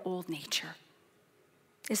from your old nature?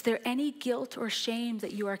 Is there any guilt or shame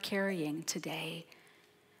that you are carrying today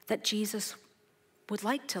that Jesus would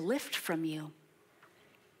like to lift from you?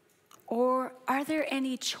 Or are there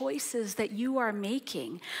any choices that you are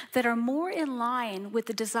making that are more in line with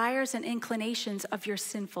the desires and inclinations of your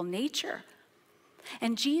sinful nature?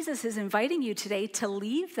 And Jesus is inviting you today to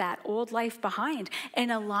leave that old life behind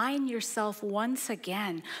and align yourself once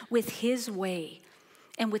again with his way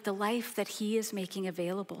and with the life that he is making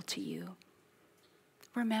available to you.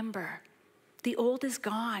 Remember, the old is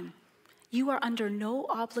gone. You are under no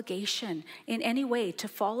obligation in any way to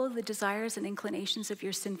follow the desires and inclinations of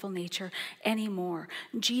your sinful nature anymore.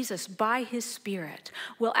 Jesus, by his Spirit,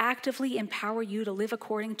 will actively empower you to live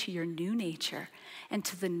according to your new nature and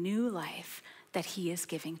to the new life that he is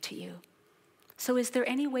giving to you. So is there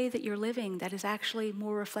any way that you're living that is actually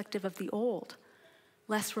more reflective of the old,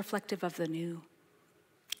 less reflective of the new?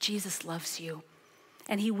 Jesus loves you,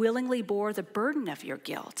 and he willingly bore the burden of your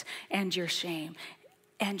guilt and your shame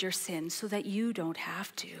and your sin so that you don't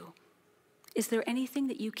have to. Is there anything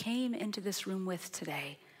that you came into this room with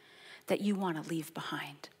today that you want to leave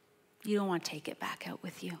behind? You don't want to take it back out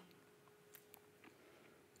with you?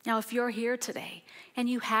 Now, if you're here today and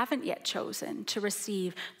you haven't yet chosen to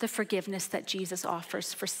receive the forgiveness that Jesus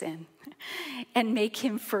offers for sin and make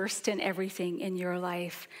him first in everything in your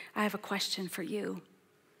life, I have a question for you.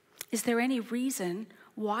 Is there any reason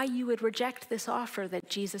why you would reject this offer that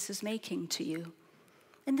Jesus is making to you?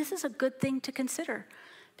 And this is a good thing to consider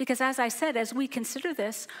because, as I said, as we consider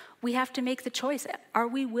this, we have to make the choice. Are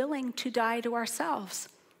we willing to die to ourselves?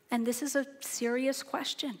 And this is a serious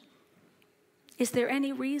question. Is there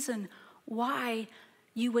any reason why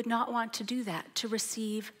you would not want to do that, to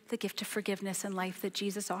receive the gift of forgiveness and life that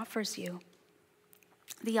Jesus offers you?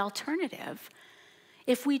 The alternative,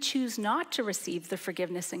 if we choose not to receive the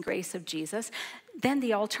forgiveness and grace of Jesus, then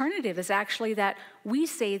the alternative is actually that we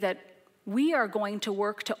say that we are going to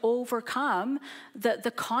work to overcome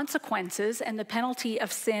the consequences and the penalty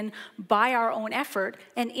of sin by our own effort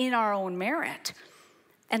and in our own merit.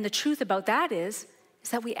 And the truth about that is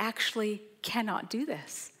that we actually cannot do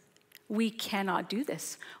this. We cannot do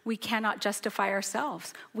this. We cannot justify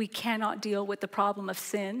ourselves. We cannot deal with the problem of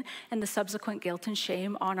sin and the subsequent guilt and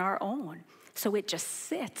shame on our own. So it just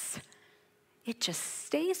sits. It just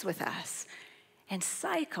stays with us and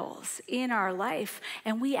cycles in our life,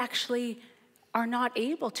 and we actually are not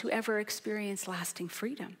able to ever experience lasting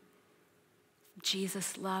freedom.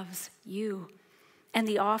 Jesus loves you. And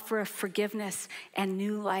the offer of forgiveness and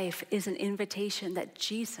new life is an invitation that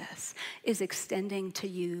Jesus is extending to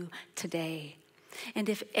you today. And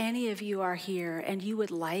if any of you are here and you would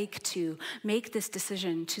like to make this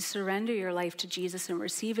decision to surrender your life to Jesus and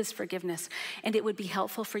receive his forgiveness, and it would be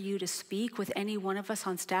helpful for you to speak with any one of us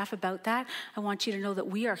on staff about that, I want you to know that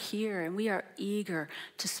we are here and we are eager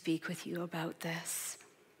to speak with you about this.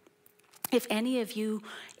 If any of you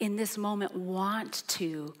in this moment want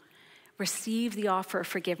to receive the offer of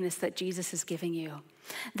forgiveness that Jesus is giving you,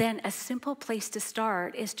 then a simple place to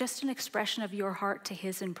start is just an expression of your heart to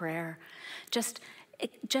his in prayer. Just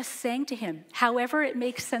saying to him, however it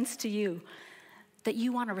makes sense to you, that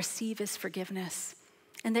you want to receive his forgiveness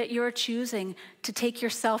and that you're choosing to take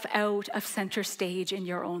yourself out of center stage in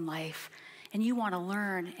your own life. And you want to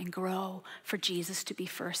learn and grow for Jesus to be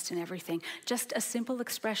first in everything. Just a simple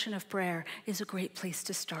expression of prayer is a great place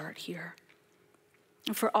to start here.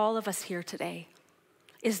 And for all of us here today,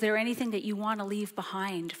 is there anything that you want to leave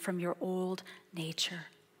behind from your old nature?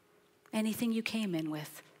 Anything you came in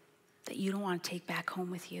with that you don't want to take back home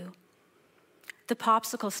with you? The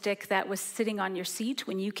popsicle stick that was sitting on your seat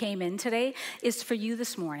when you came in today is for you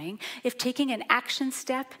this morning. If taking an action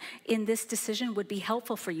step in this decision would be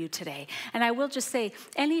helpful for you today. And I will just say,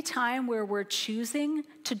 any time where we're choosing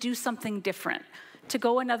to do something different, to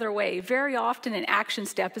go another way, very often an action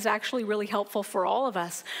step is actually really helpful for all of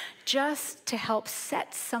us, just to help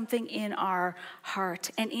set something in our heart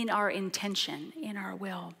and in our intention, in our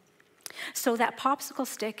will. So that popsicle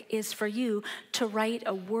stick is for you to write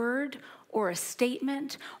a word or a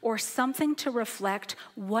statement or something to reflect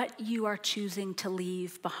what you are choosing to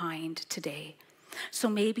leave behind today. So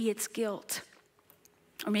maybe it's guilt,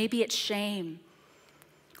 or maybe it's shame,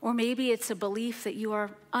 or maybe it's a belief that you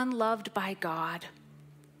are unloved by God.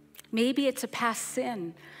 Maybe it's a past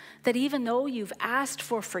sin that even though you've asked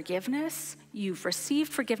for forgiveness, you've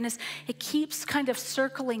received forgiveness, it keeps kind of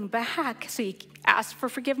circling back. So you ask for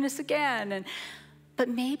forgiveness again. But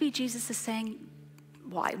maybe Jesus is saying,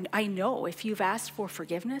 well, I know if you've asked for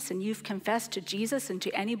forgiveness and you've confessed to Jesus and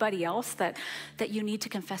to anybody else that you need to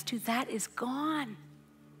confess to, that is gone.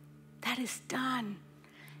 That is done.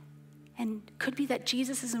 And could be that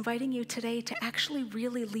Jesus is inviting you today to actually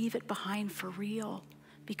really leave it behind for real,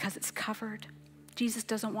 because it's covered. Jesus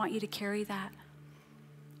doesn't want you to carry that.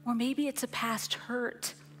 Or maybe it's a past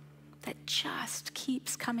hurt that just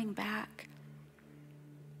keeps coming back.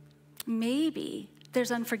 Maybe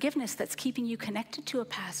there's unforgiveness that's keeping you connected to a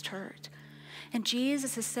past hurt. And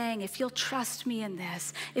Jesus is saying, if you'll trust me in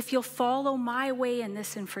this, if you'll follow my way in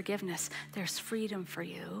this in forgiveness, there's freedom for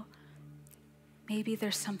you. Maybe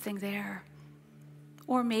there's something there.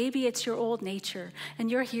 Or maybe it's your old nature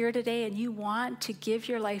and you're here today and you want to give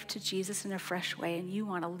your life to Jesus in a fresh way and you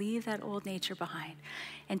want to leave that old nature behind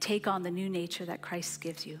and take on the new nature that Christ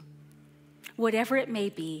gives you. Whatever it may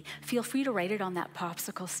be, feel free to write it on that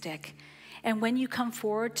popsicle stick. And when you come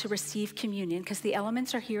forward to receive communion, because the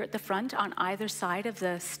elements are here at the front on either side of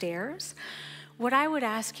the stairs, what I would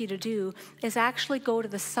ask you to do is actually go to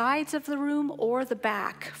the sides of the room or the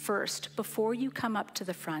back first before you come up to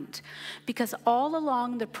the front. Because all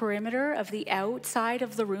along the perimeter of the outside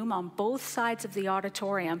of the room, on both sides of the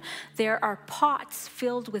auditorium, there are pots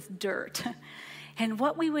filled with dirt. And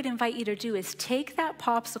what we would invite you to do is take that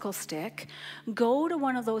popsicle stick, go to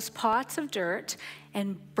one of those pots of dirt,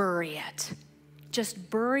 and bury it. Just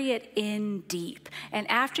bury it in deep. And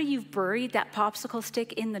after you've buried that popsicle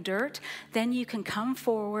stick in the dirt, then you can come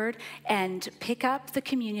forward and pick up the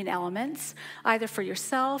communion elements, either for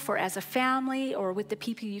yourself or as a family or with the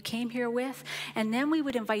people you came here with. And then we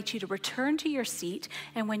would invite you to return to your seat.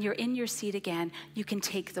 And when you're in your seat again, you can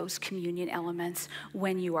take those communion elements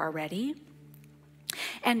when you are ready.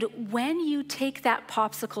 And when you take that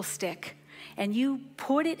popsicle stick and you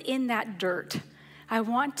put it in that dirt, I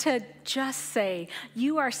want to just say,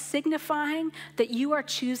 you are signifying that you are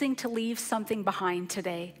choosing to leave something behind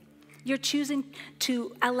today. You're choosing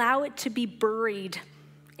to allow it to be buried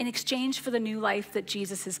in exchange for the new life that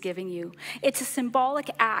Jesus is giving you. It's a symbolic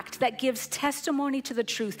act that gives testimony to the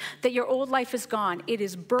truth that your old life is gone. It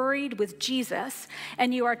is buried with Jesus,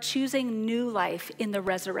 and you are choosing new life in the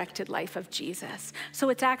resurrected life of Jesus. So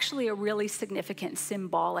it's actually a really significant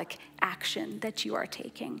symbolic action that you are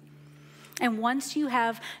taking. And once you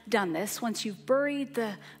have done this, once you've buried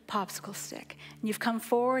the popsicle stick, and you've come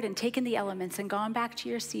forward and taken the elements and gone back to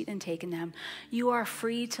your seat and taken them, you are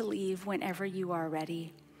free to leave whenever you are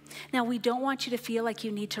ready. Now, we don't want you to feel like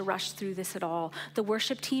you need to rush through this at all. The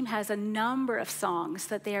worship team has a number of songs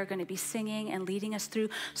that they are going to be singing and leading us through,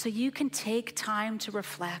 so you can take time to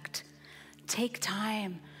reflect. Take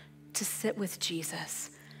time to sit with Jesus.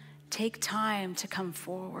 Take time to come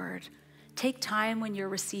forward. Take time when you're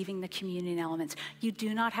receiving the communion elements. You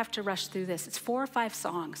do not have to rush through this. It's 4 or 5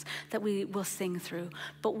 songs that we will sing through.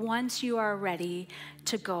 But once you are ready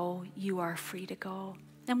to go, you are free to go.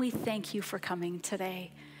 And we thank you for coming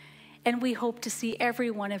today. And we hope to see every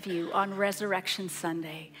one of you on Resurrection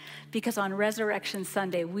Sunday, because on Resurrection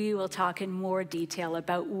Sunday, we will talk in more detail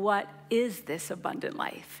about what is this abundant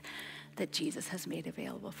life that Jesus has made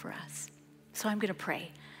available for us. So I'm going to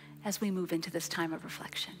pray as we move into this time of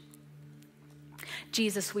reflection.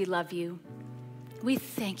 Jesus, we love you. We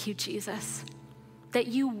thank you, Jesus, that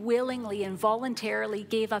you willingly and voluntarily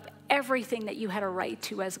gave up everything that you had a right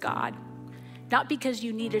to as God, not because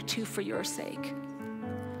you needed to for your sake,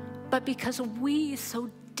 but because we so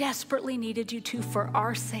desperately needed you to for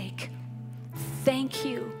our sake. Thank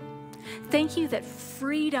you. Thank you that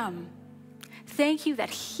freedom, thank you that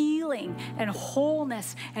healing and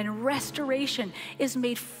wholeness and restoration is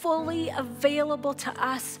made fully available to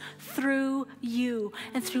us through you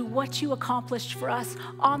and through what you accomplished for us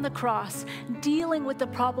on the cross, dealing with the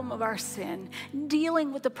problem of our sin,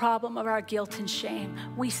 dealing with the problem of our guilt and shame.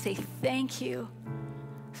 We say thank you.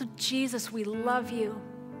 So Jesus, we love you.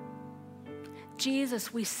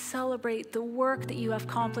 Jesus, we celebrate the work that you have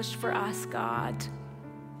accomplished for us, God.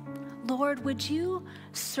 Lord, would you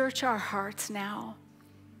search our hearts now?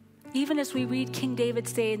 Even as we read King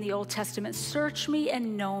David's day in the Old Testament, search me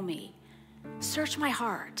and know me. Search my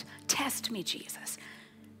heart. Test me, Jesus.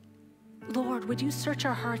 Lord, would you search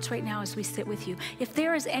our hearts right now as we sit with you? If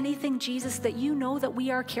there is anything, Jesus, that you know that we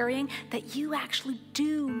are carrying that you actually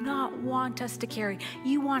do not want us to carry,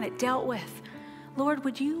 you want it dealt with, Lord,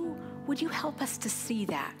 would you help us to see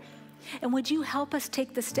that? And would you help us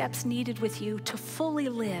take the steps needed with you to fully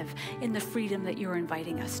live in the freedom that you're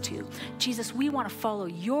inviting us to? Jesus, we want to follow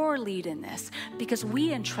your lead in this because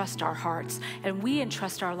we entrust our hearts and we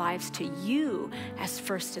entrust our lives to you as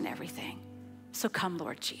first in everything. So come,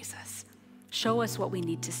 Lord Jesus. Show us what we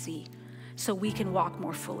need to see so we can walk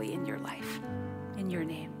more fully in your life. In your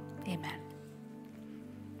name, amen.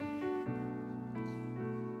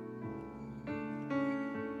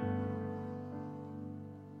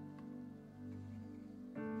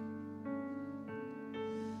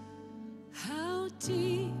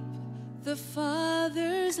 Deep the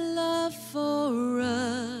Father's love for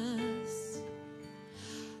us,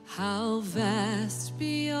 how vast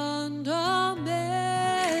beyond all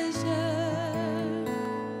measure,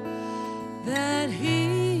 that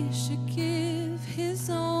he should give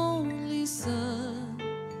his only Son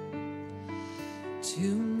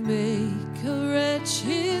to make a wretch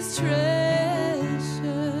his treasure.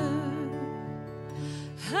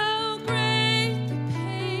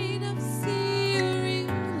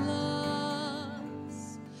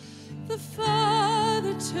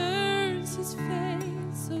 Turns his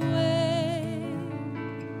face away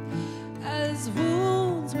as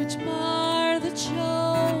wounds which mar the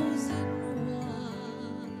chosen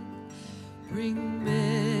one bring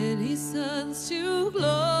many sons to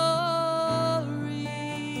glory.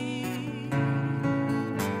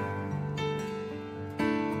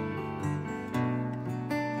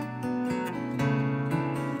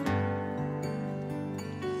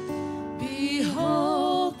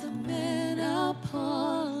 Behold the men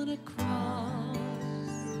upon a cross,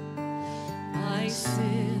 my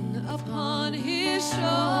sin upon his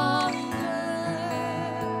shoulder.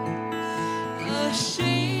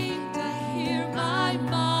 Ashamed, I hear my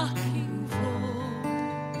mocking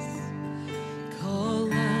voice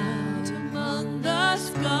call out among the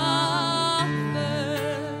scoffers.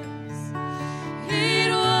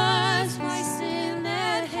 It was my sin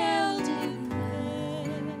that held him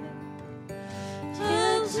there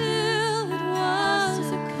until it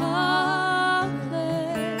was accomplished.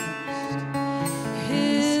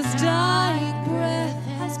 His dying breath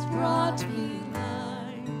has brought me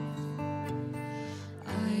life.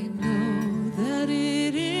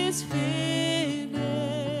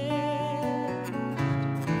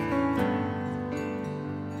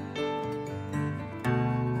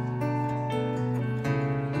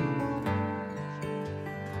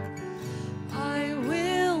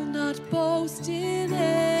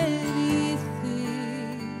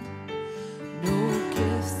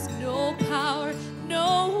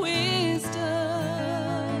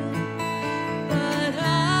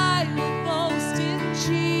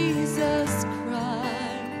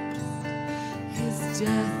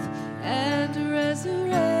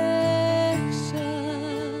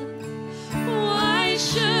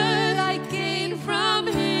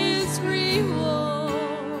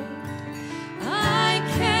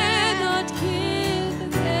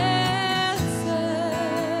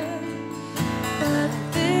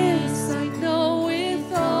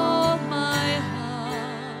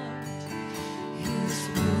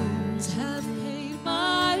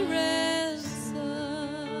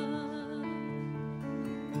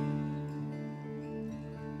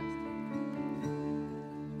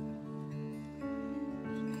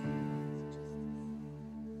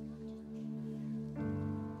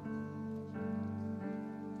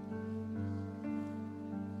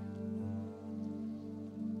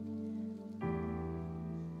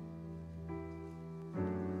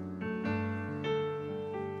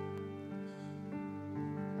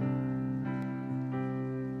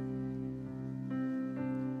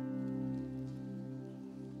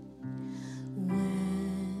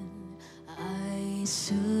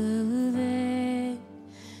 soothing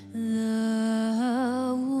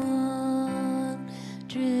the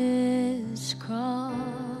wondrous cross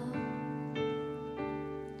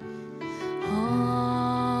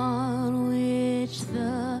on which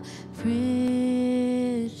the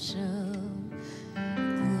Prince of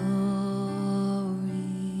Glory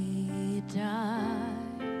died.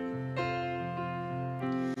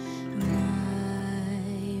 My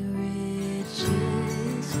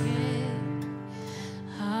riches gain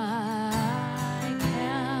I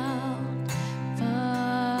count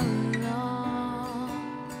but loss,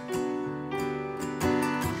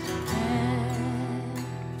 and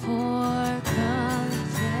for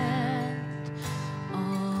content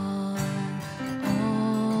on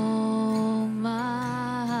all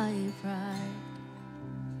my pride.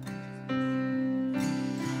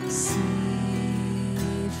 See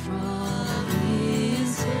from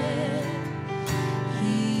his head,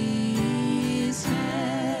 his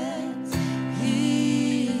hands,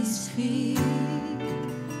 his feet,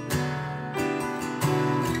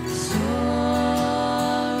 sorrow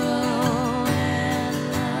and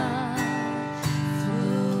love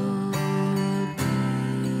flowed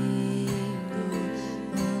mingled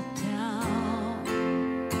down.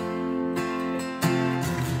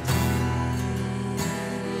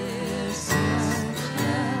 Tears of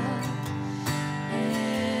love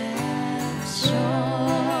and sorrow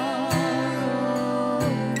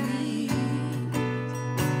meet,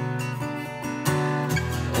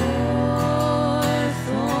 o'er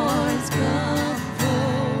thorns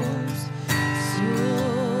composed, so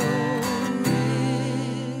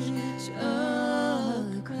rich a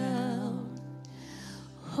crown.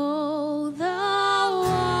 Oh, the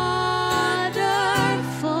wonderful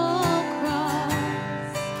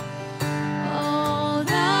cross! Oh,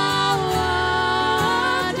 the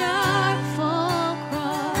wonderful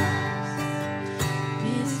cross!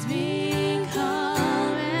 This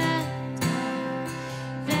become and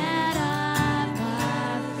that I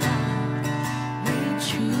might find we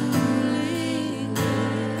truly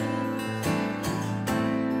live.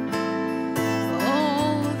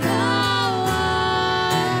 Oh, the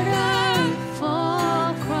wonderful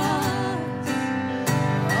cross!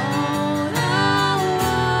 Oh, the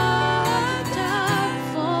wonderful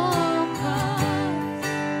cross!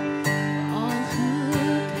 All who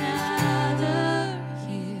gather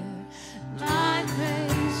here, my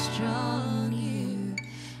grace draw near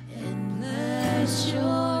and bless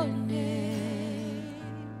your name.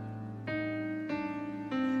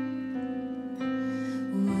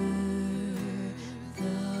 Were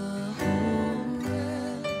the whole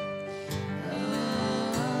world a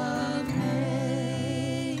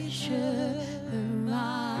measure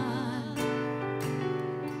mine,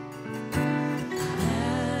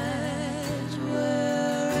 that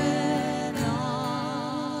were an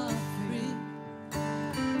offering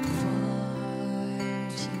far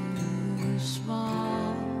too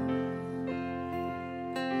small.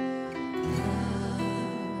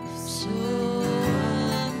 Love so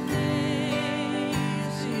amazing,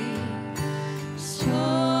 so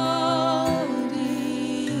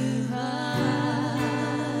divine,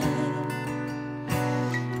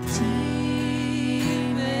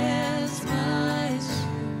 deep as my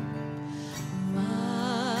soul,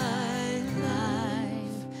 my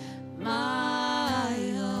life, my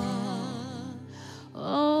all.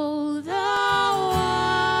 Oh, the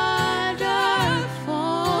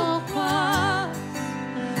wonderful cross!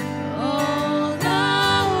 Oh, the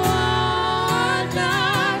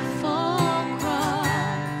wonderful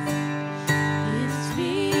cross! It's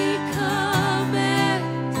become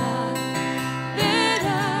and done that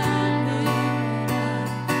I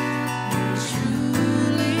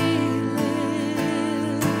truly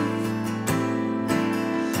live.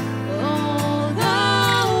 Oh, the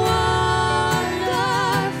wonderful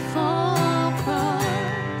cross!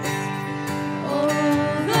 Oh,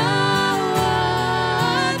 the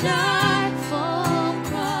wonderful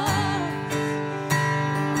cross!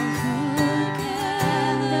 All who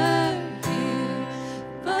gather here,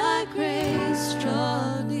 by grace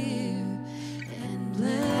draw near and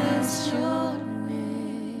bless your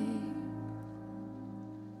name.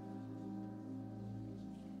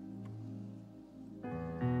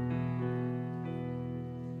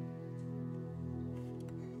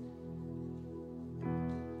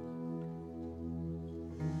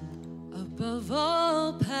 Above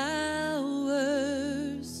all powers,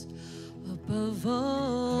 above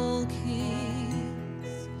all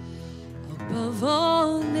kings, above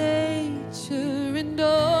all nature and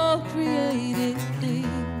all created things,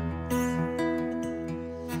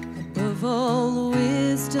 above all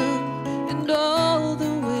wisdom and all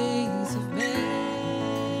the ways of man.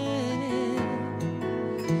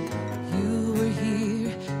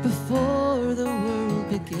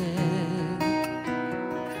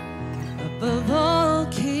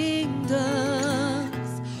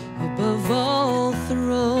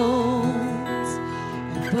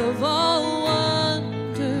 above all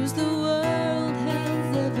wonders the world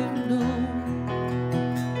has ever known,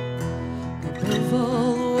 above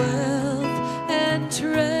all wealth and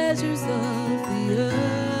treasures of the earth.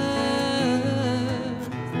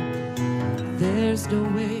 There's no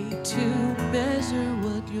way to measure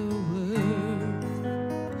what you're worth.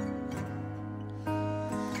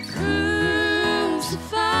 Crucified,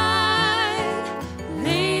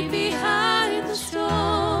 laid behind the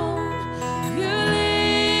stone, you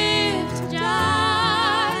lived to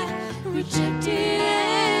die, rejected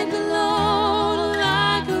and alone,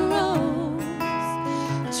 like a rose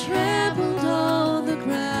trampled on the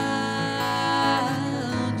ground.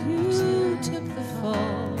 You took the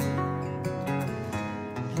fall,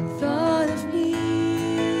 thought of me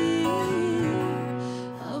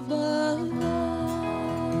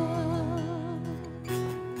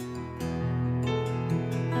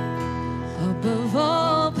above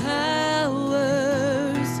all powers,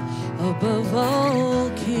 above all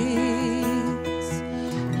kings,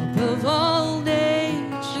 above all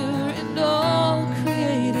nature and all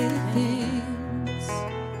created things,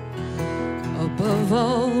 above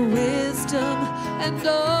all wisdom and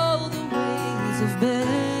all the ways of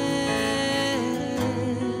man.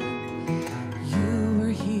 You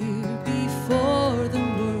were here before the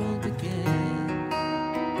world began,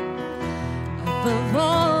 above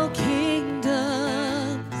all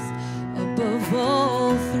kingdoms, above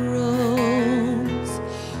all thrones,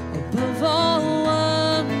 above all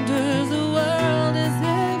wonders the world has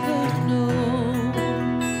ever known,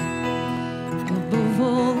 above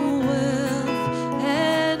all wealth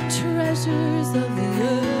and treasures of the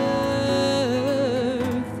earth.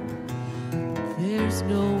 There's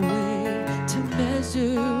no way to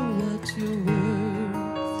measure what you're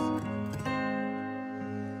worth.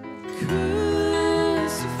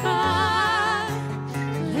 Crucified,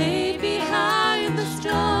 laid behind the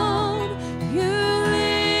stone, you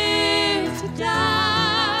lived to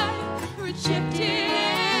die, rejected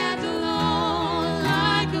and alone,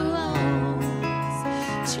 like a rose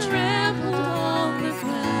trampled on the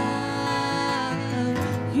ground.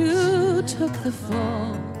 You took the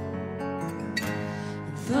fall,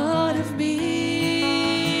 thought of me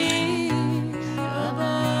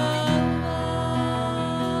above all.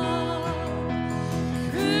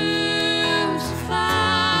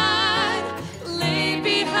 Crucified, laid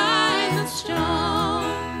behind the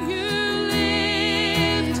stone, you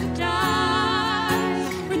lived to die,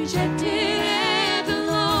 rejected and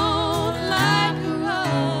alone, like a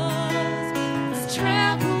rose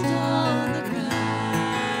trampled on the ground.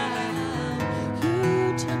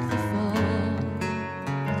 You took the fall,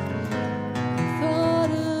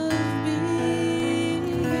 thought of me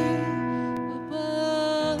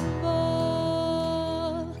above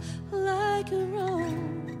all, like a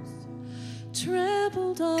rose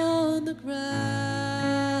trampled on the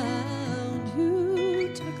ground. You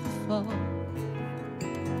took the fall,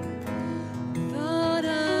 thought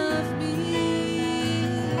of me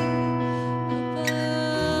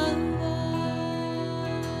above all.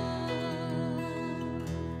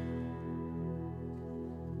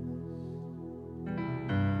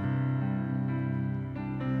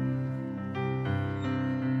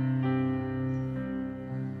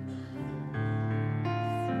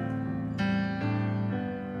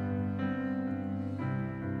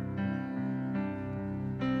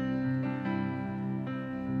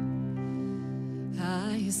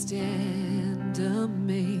 I stand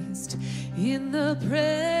amazed in the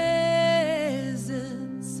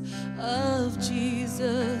presence of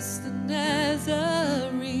Jesus the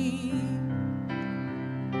Nazarene,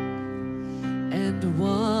 and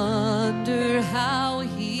wonder how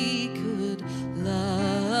he could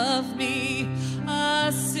love me,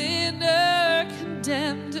 a sinner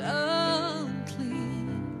condemned unclean.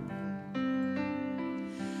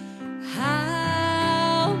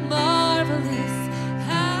 How marvelous,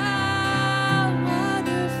 how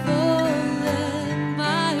wonderful, and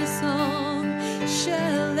my song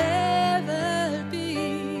shall ever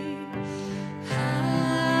be.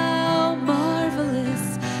 How marvelous,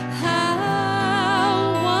 how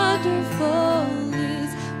wonderful is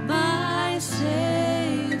my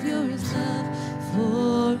Savior's love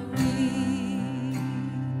for me.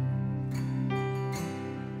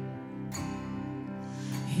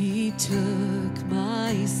 He took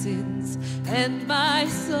my sins and my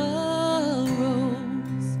sorrows,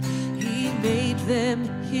 he made them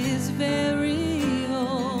his very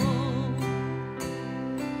own.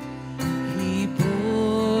 He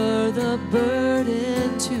bore the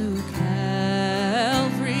burden to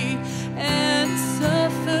Calvary and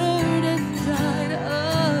suffered and died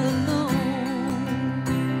alone.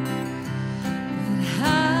 But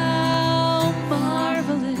how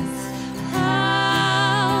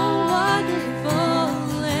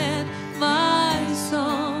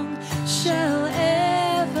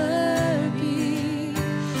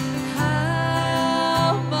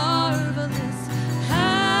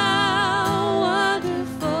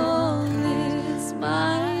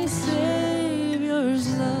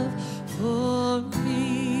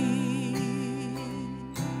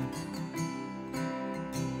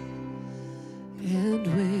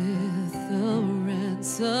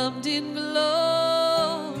ransomed in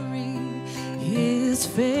glory. His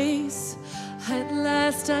face at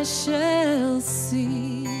last I shall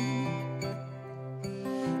see.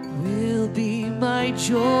 Will be my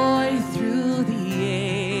joy through the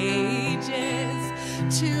ages,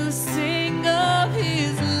 to sing of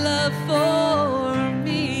his love for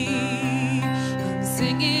me. I'm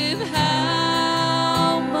singing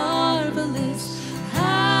how marvelous,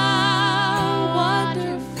 how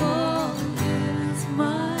wonderful is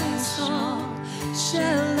my song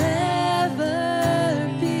shall ever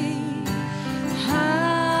be.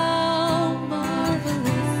 How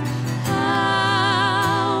marvelous,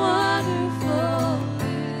 how wonderful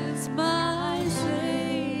is my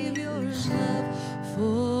Savior's love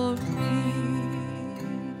for me.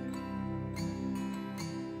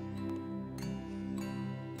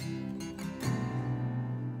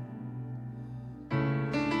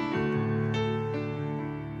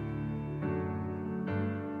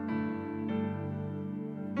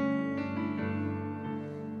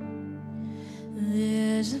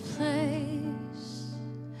 There's a place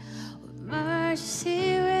where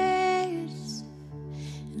mercy reigns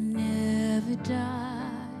and never dies.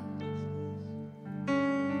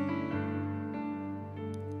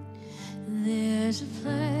 There's a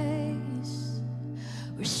place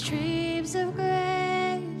where streams of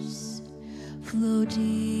grace flow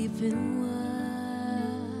deep and wide,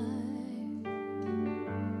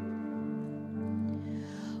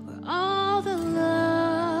 where all the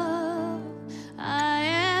love I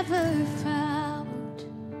ever found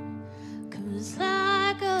comes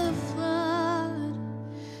like a flood,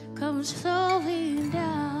 comes flowing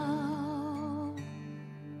down.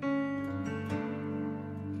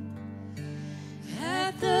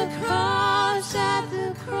 At the cross,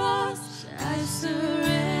 I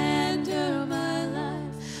surrender my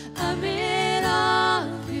life. I'm in awe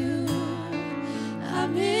of you.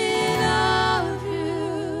 I'm in awe of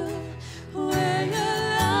you. Where your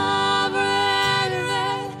love ran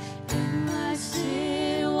red and my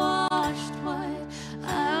sin washed white. I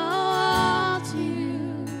owe all to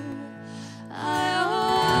you. I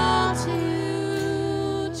owe all to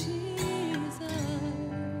you, Jesus.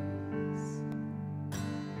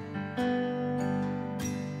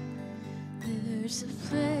 There's a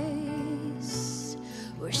place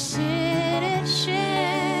where sin and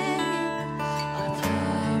shame are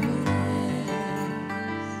powerless,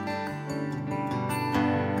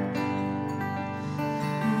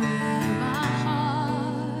 where my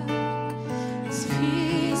heart is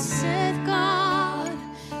peace with God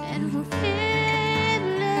and forgiveness,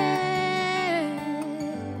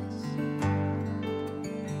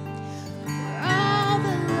 where all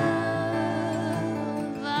the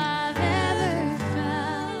love I've ever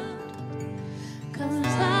found comes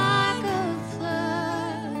like a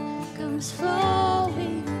flood, comes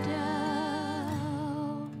flowing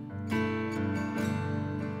down.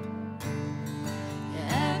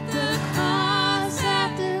 At the cross,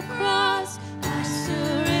 I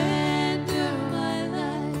surrender my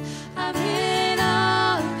life. I'm in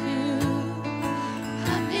awe of you.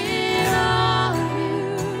 I'm in awe of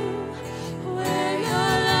you. Where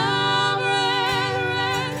your love ran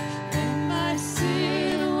red and my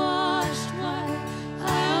sin washed white. I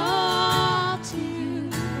owe all to you.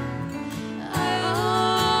 I owe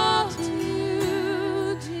all to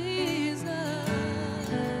you, Jesus.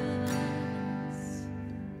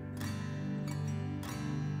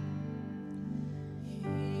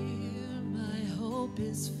 Here my hope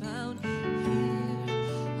is found, here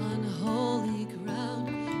on holy ground.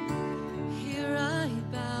 Here I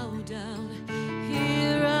bow down,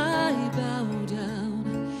 here I bow down.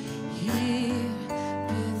 Here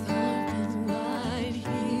with open wide,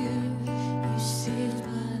 here you saved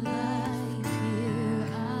my life. Here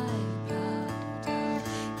I bow down,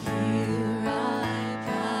 here I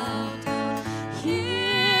bow down.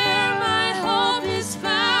 Here my hope is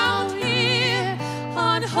found, here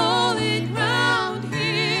on holy ground.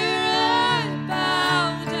 Here I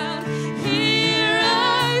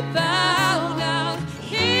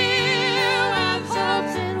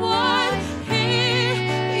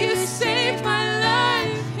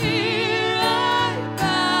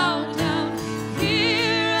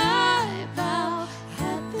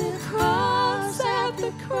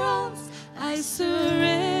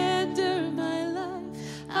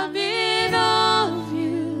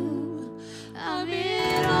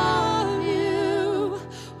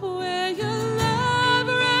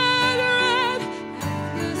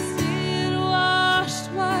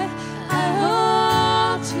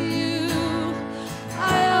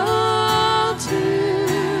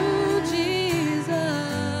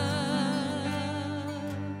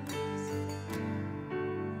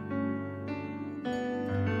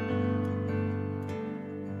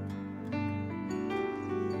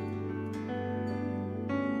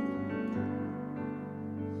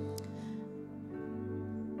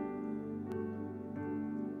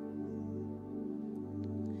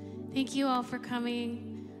Thank you all for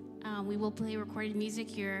coming. We will play recorded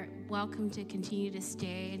music. You're welcome to continue to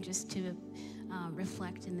stay and just to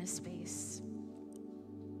reflect in this space.